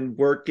he's been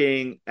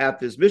working at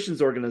this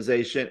missions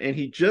organization, and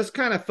he just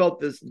kind of felt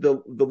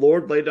the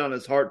Lord laid on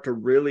his heart to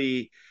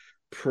really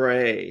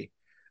pray.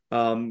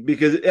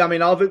 Because I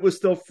mean, all of it was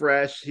still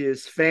fresh.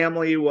 His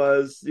family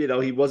was,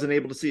 he wasn't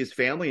able to see his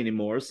family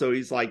anymore. So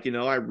he's like,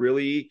 I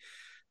really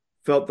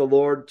felt the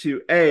Lord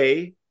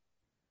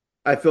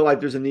I feel like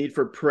there's a need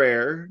for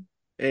prayer,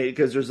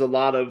 because there's a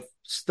lot of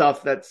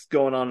stuff that's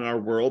going on in our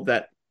world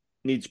that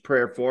needs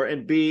prayer for.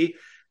 And B,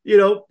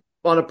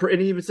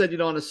 and he even said,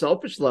 on a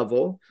selfish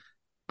level,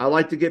 I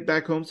like to get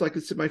back home so I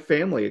can see my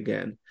family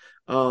again.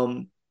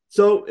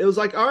 So it was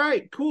like, all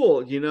right,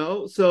 cool.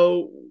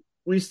 So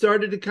we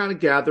started to kind of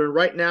gather. And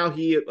right now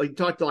he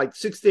talked to like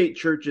 6 to 8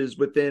 churches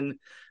within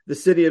the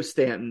city of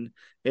Stanton.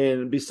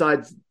 And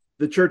besides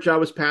the church I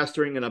was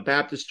pastoring, and a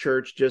Baptist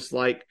church, just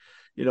like,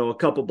 a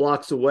couple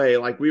blocks away,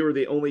 like we were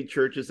the only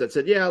churches that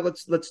said, yeah,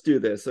 let's do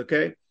this.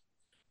 Okay.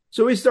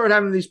 So we started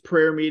having these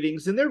prayer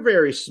meetings, and they're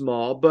very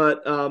small,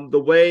 but the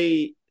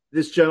way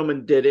this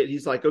gentleman did it,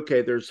 he's like,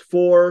 okay, there's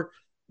 4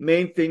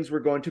 main things we're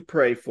going to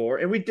pray for.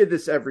 And we did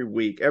this every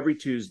week. Every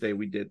Tuesday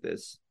we did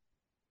this.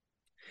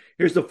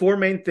 Here's the 4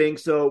 main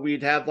things. So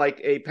we'd have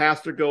like a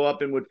pastor go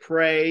up and would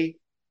pray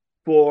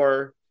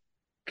for,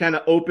 kind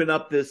of open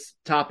up this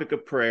topic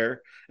of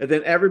prayer. And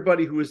then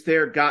everybody who was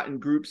there got in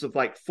groups of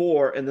like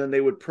 4, and then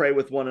they would pray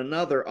with one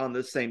another on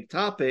the same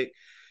topic.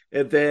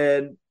 And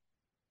then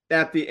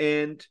at the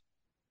end,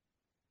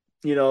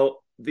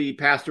 the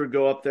pastor would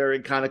go up there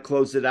and kind of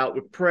close it out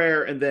with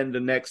prayer, and then the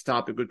next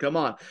topic would come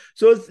on.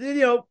 So it's,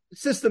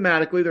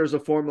 systematically there's a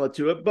formula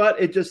to it, but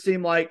it just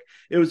seemed like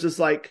it was just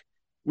like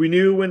we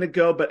knew when to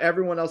go, but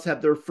everyone else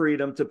had their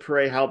freedom to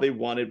pray how they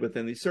wanted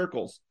within these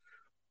circles.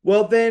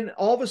 Well, then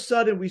all of a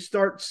sudden we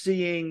start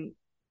seeing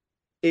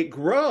it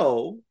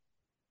grow.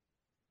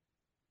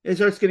 It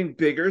starts getting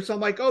bigger. So I'm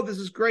like, oh, this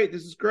is great.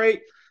 This is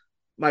great.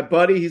 My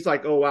buddy, he's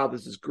like, oh, wow,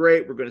 this is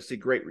great. We're going to see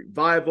great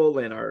revival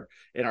in our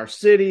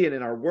city and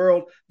in our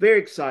world. Very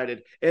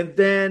excited. And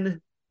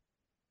then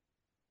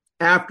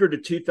after the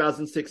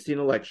 2016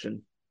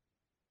 election.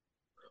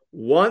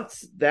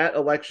 Once that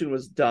election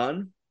was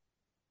done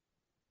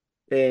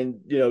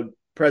and,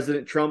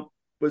 President Trump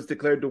was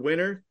declared the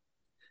winner,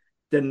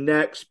 the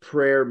next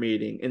prayer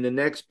meeting and the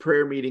next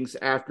prayer meetings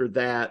after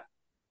that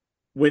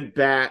went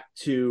back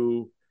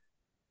to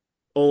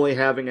only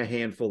having a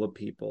handful of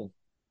people.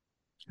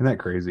 Isn't that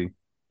crazy?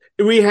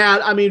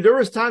 There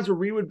was times where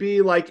we would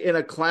be like in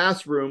a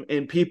classroom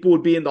and people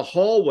would be in the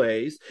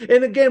hallways.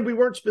 And again, we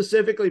weren't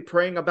specifically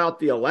praying about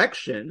the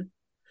election.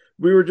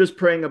 We were just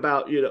praying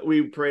about,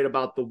 we prayed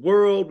about the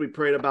world. We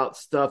prayed about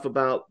stuff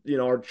about,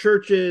 our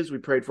churches. We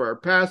prayed for our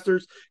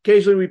pastors.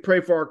 Occasionally we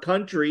pray for our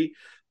country,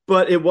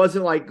 but it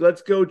wasn't like,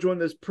 let's go join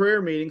this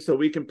prayer meeting so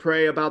we can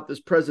pray about this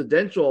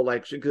presidential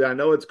election. Because I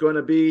know it's going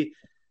to be,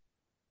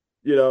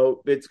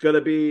 it's going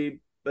to be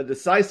a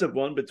decisive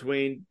one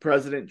between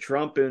President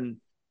Trump and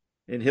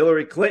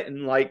Hillary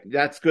Clinton. Like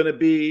that's going to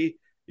be,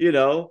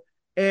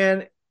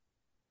 and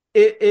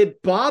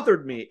it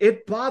bothered me.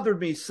 It bothered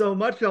me so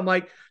much. I'm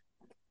like,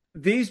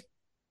 here's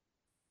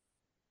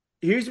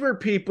where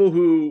people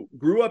who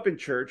grew up in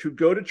church, who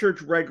go to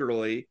church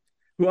regularly,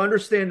 who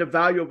understand the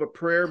value of a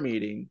prayer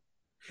meeting,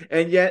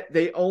 and yet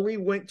they only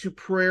went to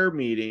prayer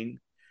meeting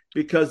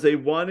because they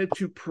wanted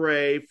to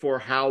pray for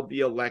how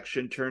the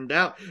election turned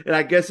out. And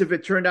I guess if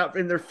it turned out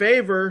in their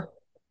favor,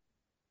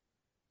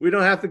 we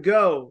don't have to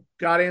go.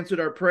 God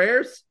answered our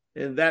prayers.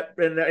 And that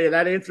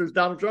answers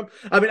Donald Trump.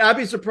 I'd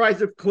be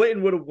surprised if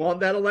Clinton would have won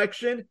that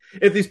election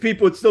if these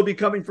people would still be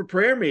coming for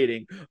prayer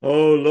meeting.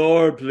 Oh,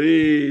 Lord,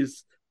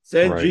 please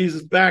send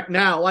Jesus back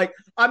now. I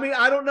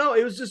don't know.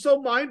 It was just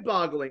so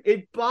mind-boggling.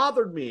 It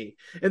bothered me.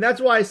 And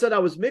that's why I said I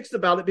was mixed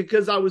about it,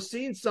 because I was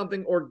seeing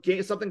something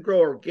grow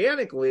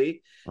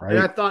organically. Right. And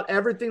I thought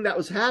everything that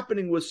was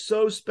happening was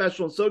so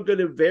special and so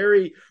good and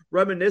very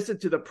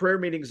reminiscent to the prayer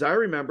meetings I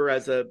remember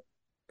as a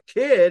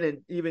kid and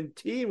even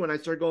teen when I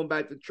started going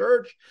back to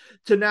church,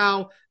 to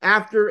now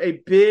after a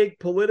big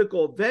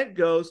political event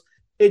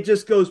it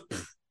just goes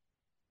pff.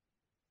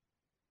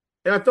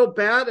 And I felt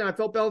bad, and I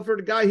felt bad for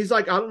the guy. He's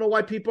like, I don't know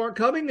why people aren't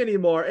coming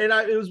anymore. And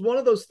it was one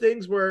of those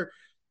things where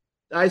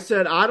I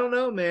said, I don't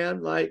know,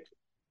 man. And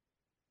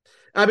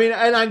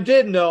I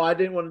did know. I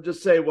didn't want to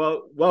just say,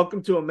 well,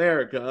 welcome to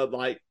America.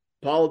 Like,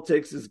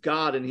 politics is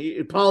God,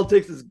 and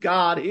politics is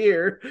God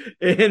here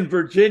in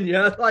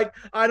Virginia. Like,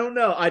 I don't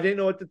know. I didn't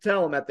know what to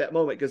tell him at that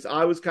moment, because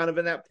I was kind of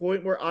in that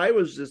point where I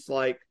was just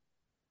like,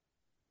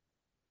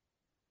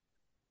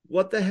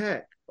 what the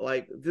heck?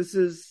 Like, this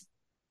is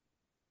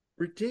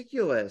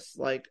ridiculous.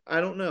 Like, I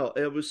don't know.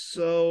 It was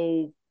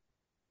so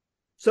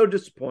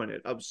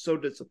disappointed. I was so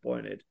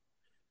disappointed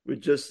with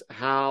just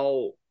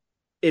how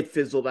it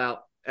fizzled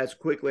out as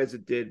quickly as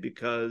it did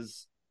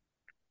because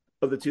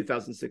of the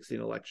 2016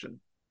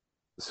 election.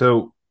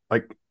 So,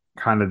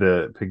 kind of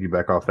to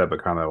piggyback off that,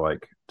 but kind of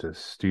like to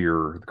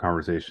steer the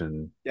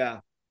conversation,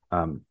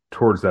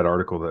 towards that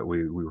article that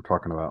we were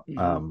talking about,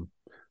 mm-hmm.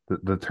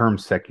 The term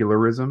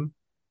secularism.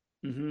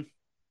 Mm-hmm.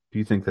 Do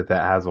you think that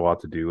has a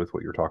lot to do with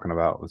what you're talking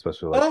about,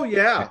 especially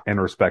in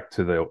respect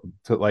to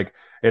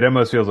it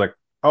almost feels like,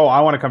 oh,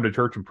 I want to come to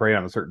church and pray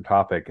on a certain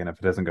topic, and if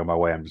it doesn't go my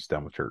way, I'm just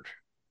done with church.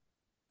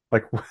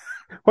 Like,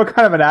 what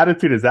kind of an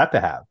attitude is that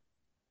to have?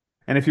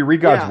 And if you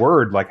read God's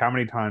word, like, how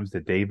many times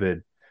did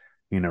David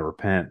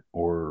repent,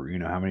 or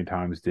how many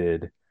times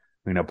did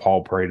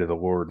Paul pray to the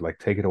Lord, like,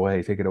 take it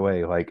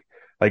away, like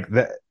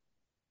that.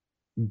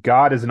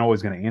 God isn't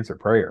always going to answer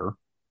prayer,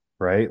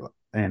 right?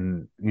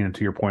 And to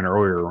your point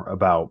earlier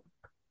about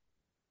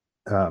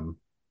well,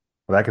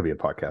 that could be a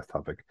podcast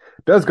topic.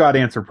 Does God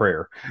answer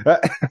prayer?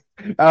 Like,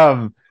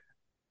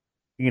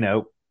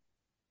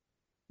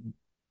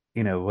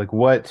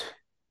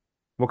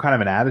 what kind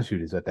of an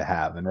attitude is that to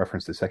have in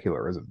reference to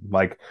secularism?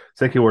 Like,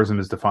 secularism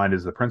is defined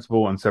as the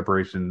principle and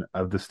separation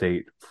of the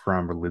state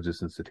from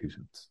religious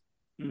institutions.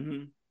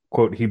 Mm-hmm.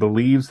 Quote, he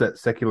believes that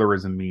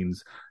secularism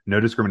means no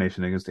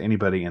discrimination against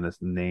anybody in the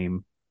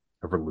name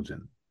of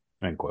religion.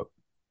 End quote.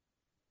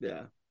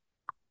 Yeah.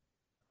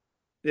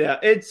 Yeah,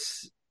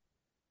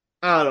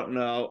 I don't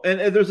know.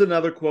 And there's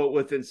another quote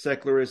within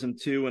secularism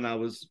too, when I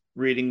was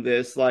reading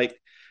this. Like,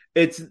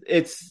 it's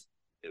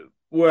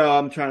well,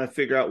 I'm trying to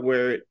figure out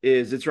where it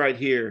is. It's right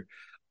here.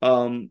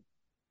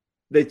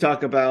 They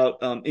talk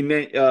about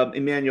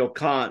Immanuel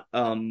Kant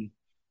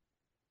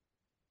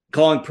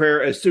calling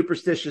prayer a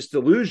superstitious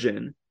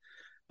delusion.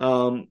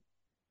 And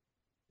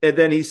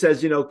then he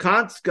says,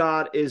 Kant's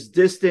God is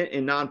distant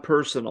and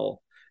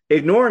non-personal.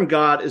 Ignoring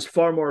God is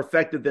far more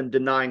effective than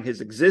denying his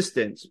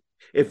existence.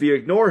 If you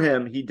ignore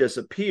him, he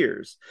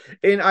disappears.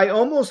 And I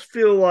almost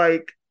feel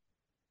like,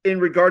 in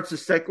regards to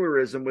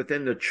secularism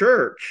within the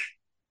church,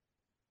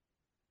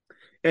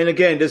 and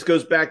again, this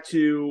goes back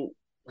to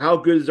how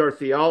good is our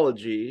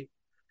theology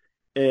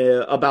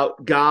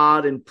about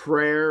God and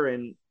prayer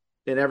and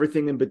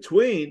everything in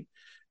between.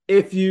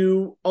 If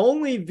you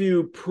only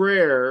view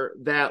prayer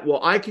that,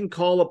 well, I can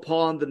call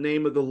upon the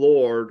name of the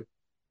Lord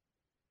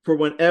for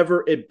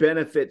whenever it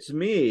benefits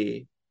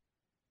me,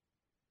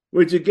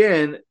 which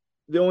again,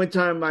 the only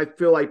time I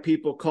feel like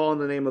people call in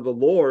the name of the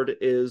Lord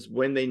is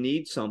when they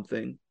need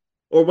something,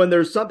 or when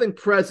there's something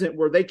present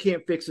where they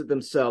can't fix it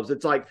themselves.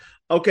 It's like,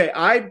 okay,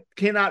 I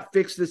cannot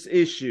fix this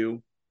issue.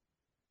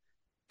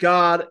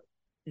 God,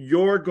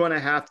 you're going to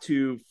have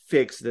to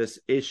fix this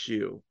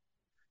issue.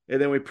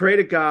 And then we pray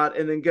to God,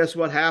 and then guess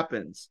what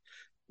happens?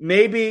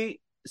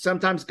 Maybe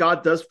sometimes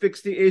God does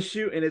fix the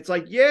issue, and it's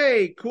like,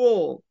 yay,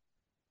 cool,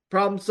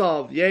 problem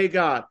solved, yay,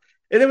 God.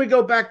 And then we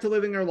go back to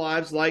living our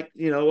lives like,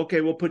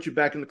 okay, we'll put you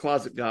back in the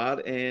closet,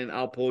 God, and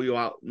I'll pull you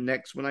out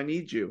next when I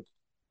need you.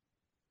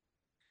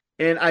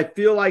 And I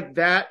feel like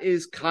that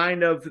is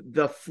kind of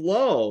the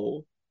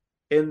flow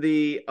in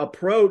the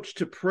approach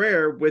to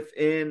prayer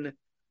within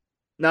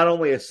not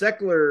only a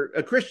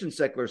Christian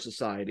secular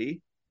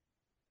society,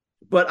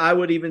 but I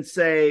would even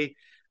say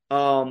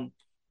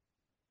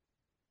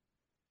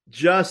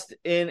just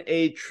in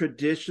a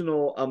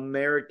traditional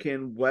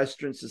American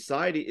Western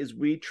society, is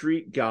we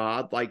treat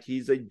God like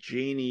he's a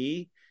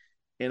genie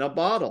in a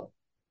bottle.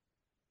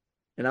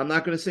 And I'm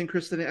not going to sing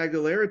Christina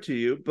Aguilera to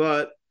you,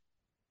 but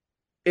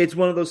it's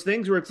one of those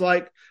things where it's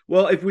like,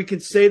 well, if we can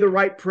say the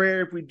right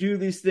prayer, if we do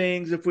these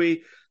things, if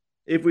we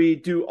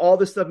do all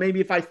this stuff, maybe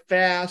if I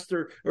fast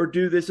or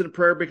do this in a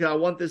prayer because I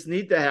want this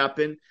need to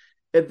happen,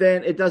 and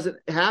then it doesn't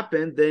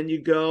happen, then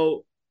you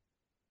go,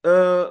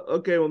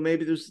 okay, well,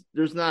 maybe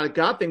there's not a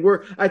God thing.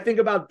 Where I think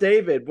about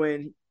David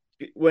when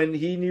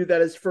he knew that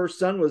his first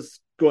son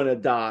was going to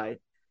die,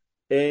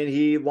 and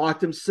he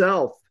locked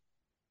himself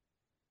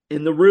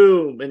in the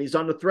room, and he's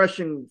on the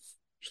threshing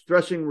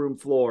room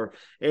floor,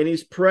 and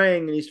he's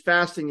praying and he's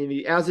fasting, and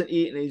he hasn't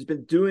eaten, and he's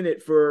been doing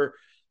it for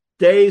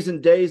days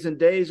and days and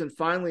days, and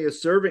finally a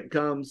servant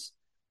comes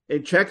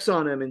and checks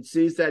on him and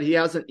sees that he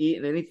hasn't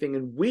eaten anything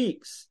in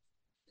weeks.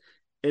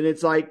 And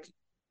it's like,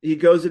 he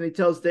goes and he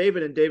tells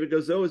David, and David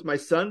goes, "Oh, is my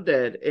son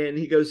dead?" And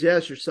he goes,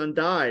 "Yes, your son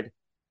died."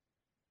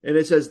 And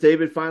it says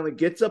David finally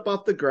gets up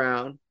off the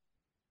ground.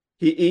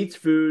 He eats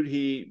food.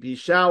 He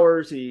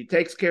showers. He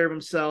takes care of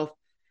himself.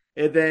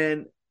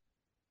 And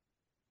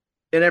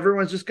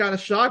everyone's just kind of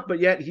shocked, but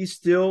yet he's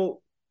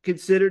still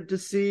considered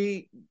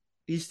to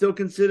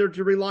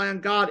rely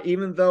on God,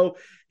 even though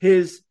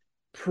his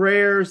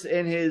prayers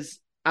and his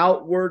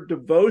outward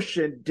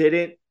devotion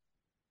didn't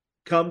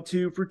come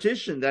to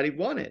fruition that he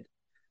wanted.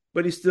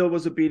 But he still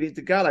was obedient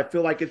to God. I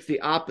feel like it's the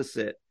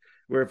opposite,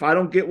 where if I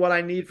don't get what I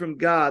need from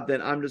God,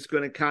 then I'm just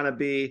going to kind of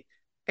be,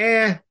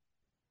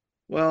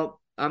 well,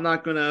 I'm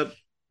not going to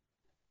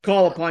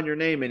call upon your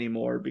name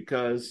anymore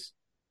because,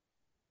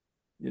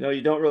 you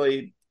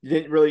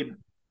didn't really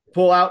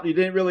pull out. You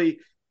really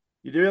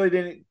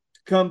didn't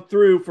come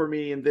through for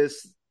me in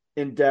this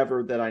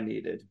endeavor that I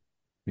needed.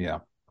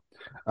 Yeah.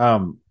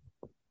 And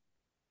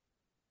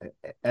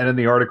in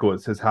the article,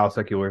 it says how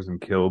secularism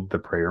killed the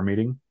prayer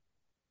meeting.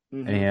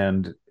 Mm-hmm.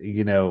 And,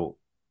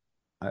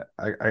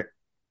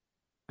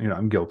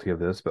 I'm guilty of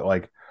this, but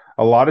like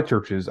a lot of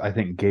churches, I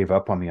think, gave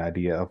up on the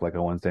idea of like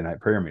a Wednesday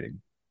night prayer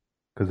meeting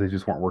because they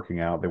just weren't working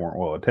out. They weren't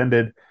well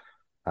attended.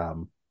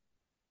 Do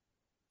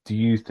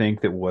you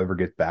think that we'll ever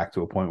get back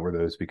to a point where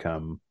those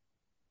become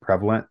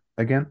prevalent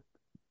again?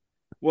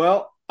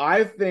 Well,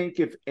 I think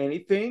if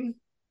anything,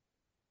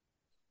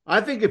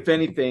 if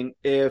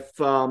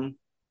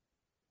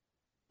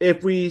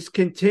we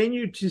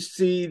continue to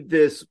see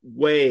this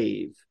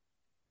wave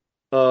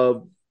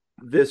of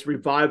this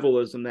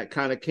revivalism that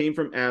kind of came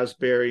from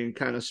Asbury and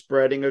kind of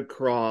spreading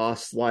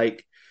across,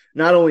 like,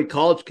 not only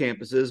college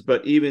campuses,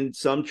 but even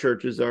some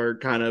churches are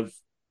kind of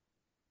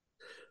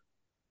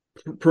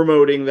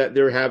promoting that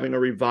they're having a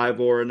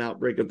revival or an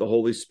outbreak of the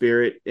Holy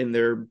Spirit in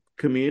their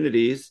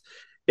communities.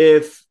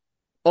 If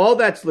all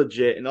that's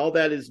legit and all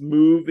that is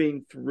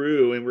moving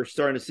through and we're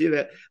starting to see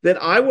that, then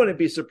I wouldn't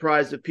be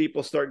surprised if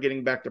people start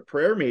getting back to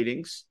prayer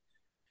meetings.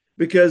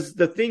 Because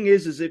the thing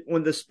is if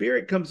when the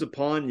Spirit comes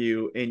upon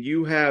you and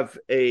you have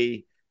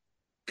a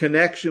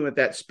connection with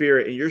that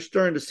Spirit and you're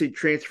starting to see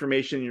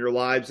transformation in your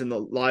lives and the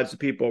lives of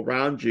people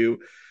around you,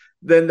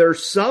 then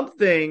there's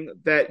something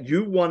that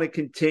you want to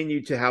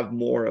continue to have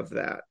more of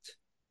that.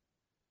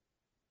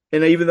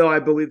 And even though I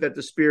believe that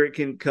the Spirit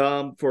can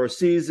come for a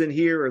season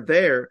here or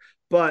there,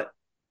 but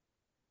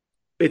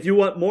if you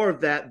want more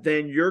of that,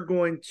 then you're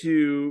going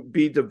to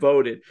be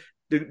devoted.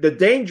 The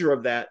danger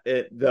of that,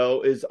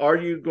 though, is are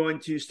you going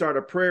to start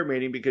a prayer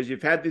meeting because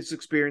you've had this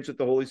experience with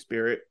the Holy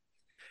Spirit?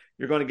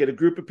 You're going to get a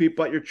group of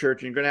people at your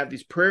church and you're going to have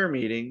these prayer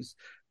meetings.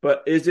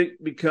 But is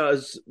it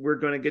because we're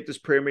going to get this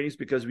prayer meetings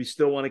because we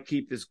still want to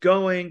keep this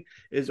going?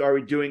 Are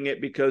we doing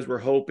it because we're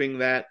hoping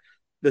that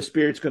the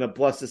Spirit's going to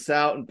bless us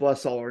out and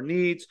bless all our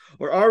needs?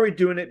 Or are we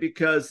doing it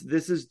because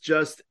this is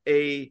just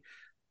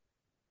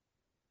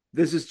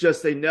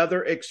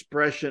another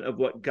expression of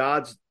what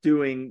God's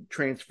doing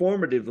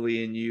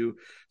transformatively in you?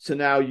 So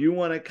now you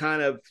want to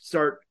kind of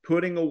start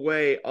putting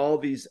away all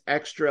these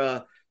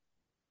extra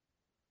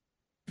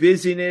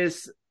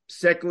busyness,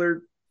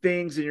 secular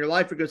things in your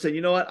life. You're going to say,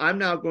 you know what? I'm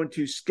now going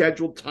to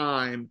schedule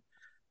time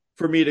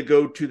for me to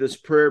go to this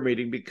prayer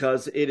meeting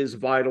because it is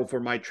vital for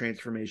my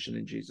transformation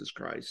in Jesus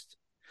Christ.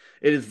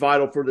 It is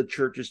vital for the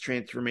church's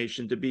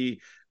transformation to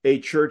be a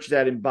church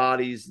that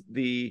embodies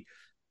the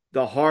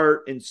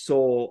heart and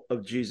soul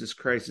of Jesus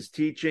Christ's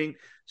teaching.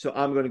 So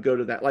I'm going to go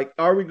to that. Like,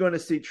 are we going to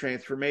see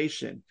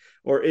transformation?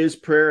 Or is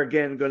prayer,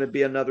 again, going to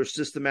be another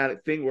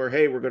systematic thing where,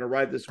 hey, we're going to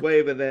ride this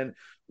wave. And then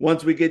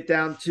once we get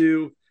down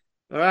to,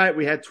 all right,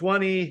 we had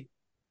 20,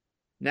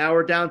 now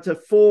we're down to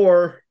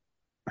 4.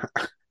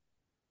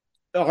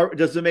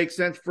 Does it make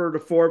sense for the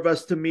 4 of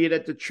us to meet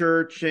at the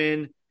church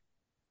and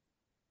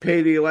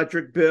pay the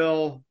electric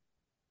bill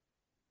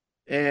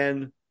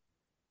and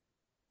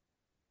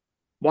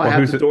why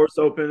have the doors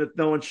open if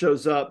no one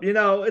shows up?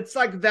 It's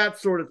like that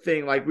sort of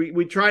thing. Like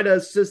we try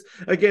to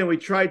we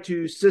try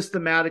to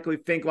systematically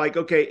think like,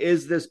 okay,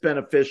 is this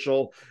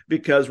beneficial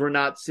because we're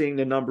not seeing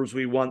the numbers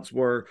we once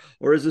were?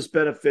 Or is this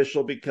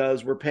beneficial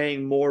because we're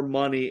paying more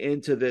money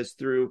into this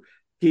through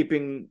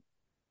keeping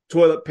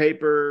toilet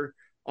paper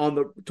on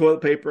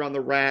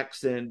the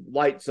racks and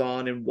lights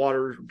on and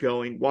water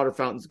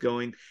fountains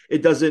going?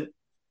 It doesn't,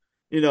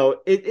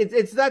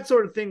 it's that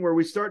sort of thing where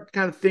we start to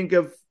kind of think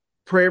of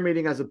prayer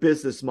meeting as a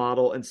business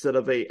model instead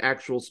of a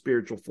actual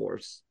spiritual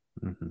force.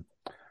 Mm-hmm.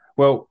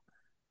 Well,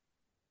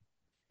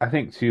 I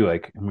think too,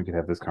 like, and we could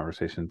have this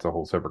conversation, it's a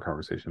whole separate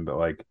conversation, but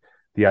like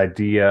the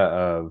idea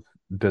of,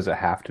 does it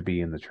have to be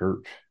in the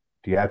church?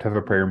 Do you have to have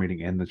a prayer meeting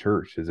in the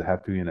church? Does it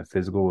have to be in a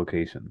physical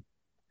location?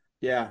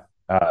 Yeah.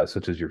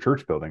 Such as your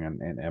church building?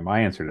 And my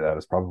answer to that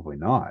is probably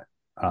not.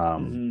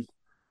 Mm-hmm.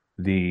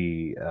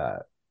 The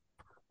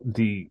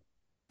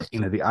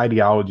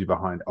ideology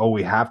behind, oh,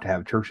 we have to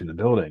have church in the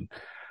building.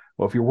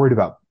 Well, if you're worried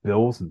about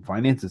bills and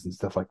finances and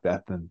stuff like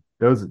that, then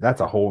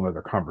that's a whole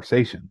other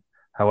conversation.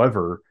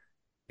 However,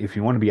 if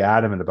you want to be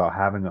adamant about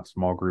having a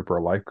small group or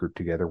a life group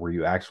together where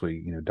you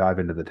actually, dive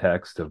into the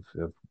text of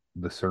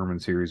the sermon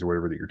series or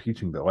whatever that you're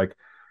teaching, but like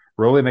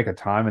really make a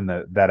time in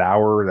that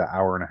hour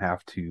and a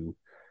half to,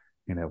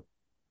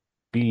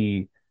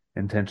 be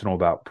intentional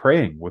about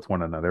praying with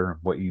one another and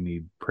what you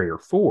need prayer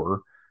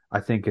for. I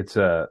think it's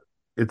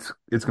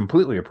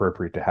completely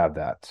appropriate to have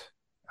that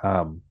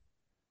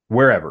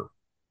wherever,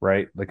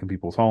 right? Like in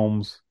people's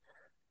homes.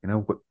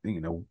 What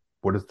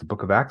does the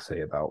Book of Acts say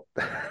about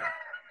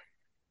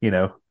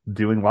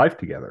doing life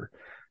together?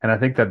 And I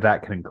think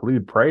that can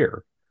include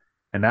prayer.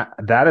 And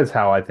that is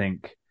how I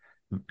think,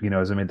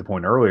 as I made the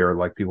point earlier,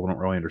 like people don't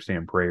really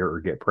understand prayer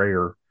or get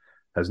prayer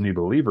as new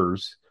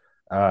believers.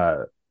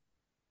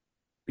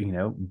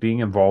 Being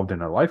involved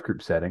in a life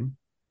group setting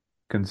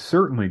can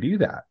certainly do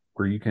that,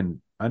 where you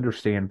can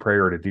understand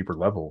prayer at a deeper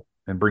level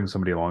and bring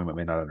somebody along that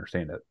may not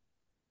understand it.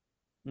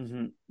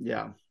 Mm-hmm.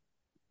 Yeah.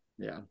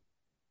 Yeah.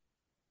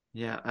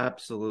 Yeah,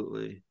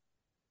 absolutely.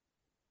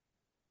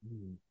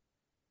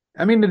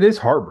 I mean, it is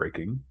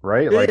heartbreaking,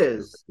 right? It Like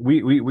is.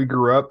 we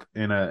grew up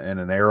in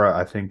an era,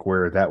 I think,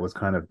 where that was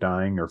kind of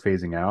dying or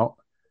phasing out.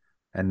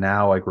 And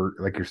now, like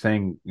you're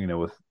saying,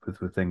 with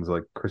things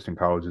like Christian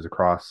colleges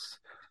across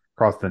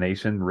the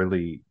nation,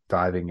 really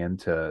diving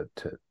into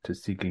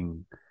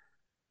seeking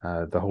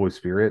the Holy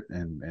Spirit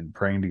and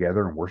praying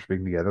together and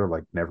worshiping together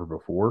like never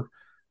before.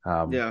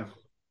 Yeah.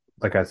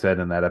 Like I said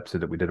in that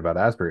episode that we did about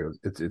Asbury,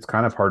 it's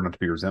kind of hard not to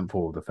be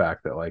resentful of the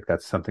fact that like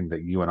that's something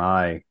that you and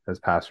I, as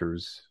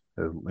pastors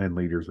and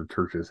leaders of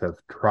churches, have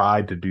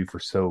tried to do for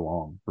so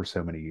long, for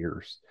so many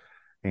years,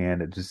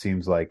 and it just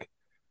seems like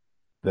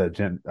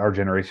our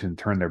generation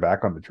turned their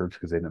back on the church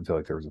because they didn't feel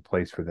like there was a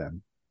place for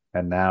them.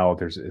 And now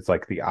it's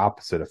like the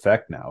opposite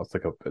effect now. It's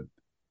like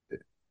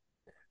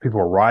people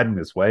are riding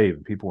this wave,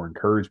 and people are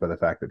encouraged by the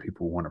fact that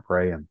people want to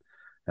pray and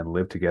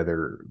live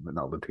together,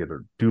 not live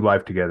together, do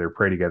life together,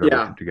 pray together, Yeah.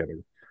 worship together,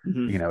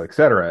 Mm-hmm. et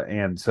cetera.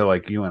 And so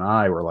like you and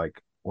I were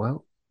like,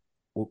 well,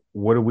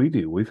 what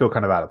do? We feel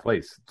kind of out of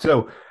place.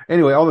 So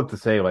anyway, all that to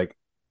say, like,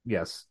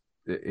 yes,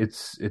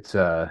 it's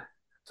a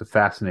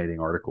fascinating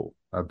article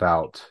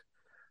about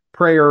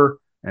prayer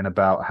and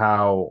about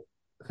how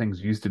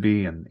things used to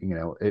be. And,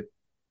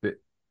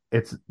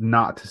 it's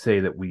not to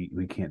say that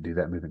we can't do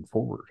that moving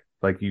forward.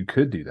 Like you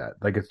could do that.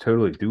 Like it's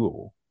totally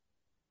doable.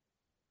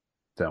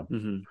 So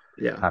Mm-hmm.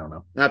 Yeah, I don't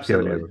know.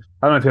 absolutely.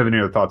 I don't know if you have any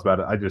other thoughts about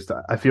it.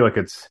 I feel like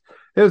it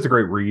was a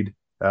great read.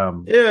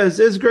 It's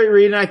a great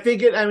read. And I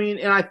think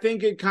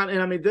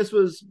this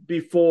was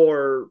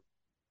before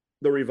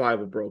the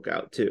revival broke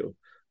out too.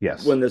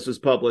 Yes. When this was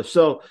published.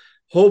 So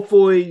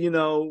hopefully,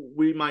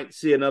 we might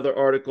see another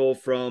article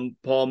from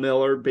Paul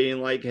Miller being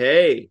like,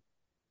 hey,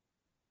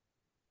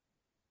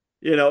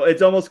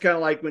 it's almost kind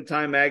of like when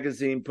Time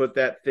Magazine put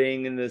that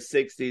thing in the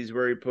 60s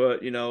where he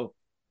put,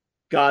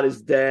 God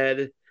is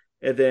dead.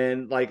 And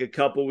then like a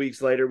couple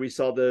weeks later, we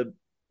saw the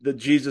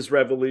Jesus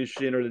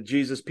Revolution or the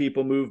Jesus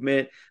People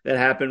movement that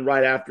happened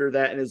right after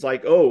that. And it's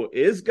like, oh,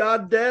 is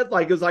God dead?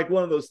 Like, it was like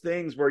one of those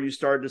things where you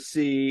start to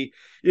see,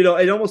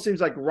 it almost seems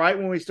like right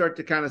when we start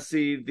to kind of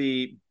see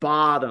the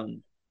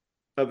bottom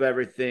of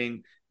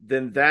everything,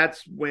 then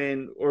that's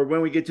when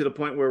we get to the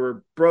point where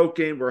we're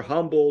broken, we're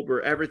humbled,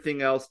 we're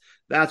everything else,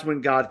 that's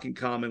when God can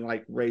come and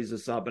like raise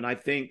us up. And I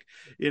think,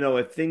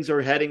 if things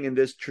are heading in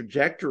this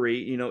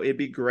trajectory, it'd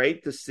be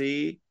great to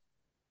see,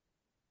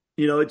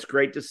 it's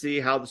great to see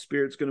how the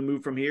Spirit's going to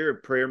move from here.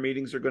 Prayer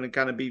meetings are going to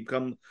kind of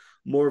become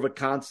more of a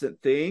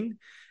constant thing.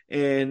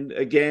 And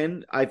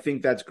again, I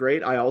think that's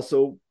great. I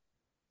also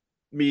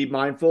be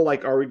mindful,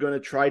 like, are we going to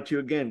try to,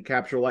 again,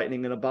 capture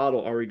lightning in a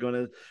bottle? Are we going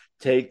to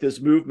take this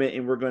movement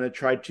and we're going to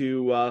try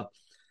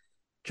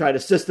to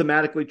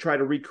systematically try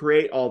to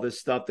recreate all this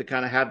stuff to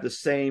kind of have the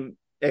same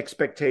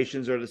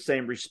expectations or the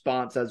same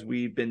response as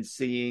we've been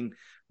seeing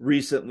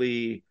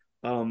recently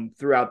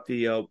throughout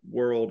the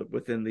world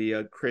within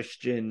the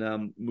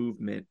Christian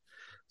movement.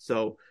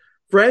 So,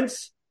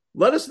 friends,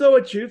 let us know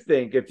what you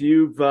think. If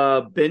you've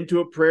been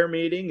to a prayer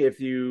meeting, if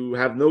you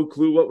have no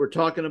clue what we're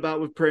talking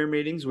about with prayer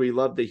meetings, we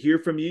love to hear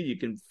from you. You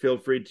can feel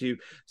free to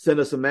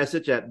send us a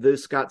message at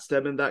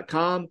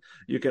thescottstedman.com.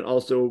 You can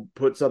also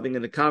put something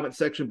in the comment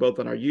section, both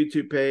on our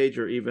YouTube page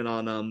or even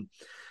on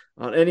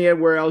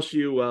anywhere else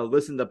you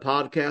listen to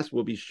podcasts.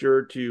 We'll be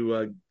sure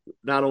to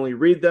not only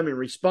read them and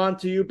respond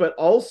to you, but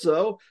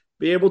also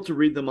be able to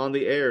read them on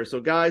the air.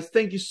 So, guys,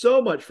 thank you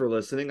so much for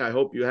listening. I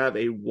hope you have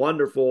a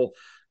wonderful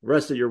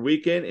rest of your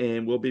weekend,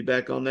 and we'll be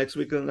back on next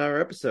week on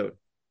our episode.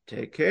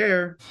 Take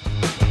care.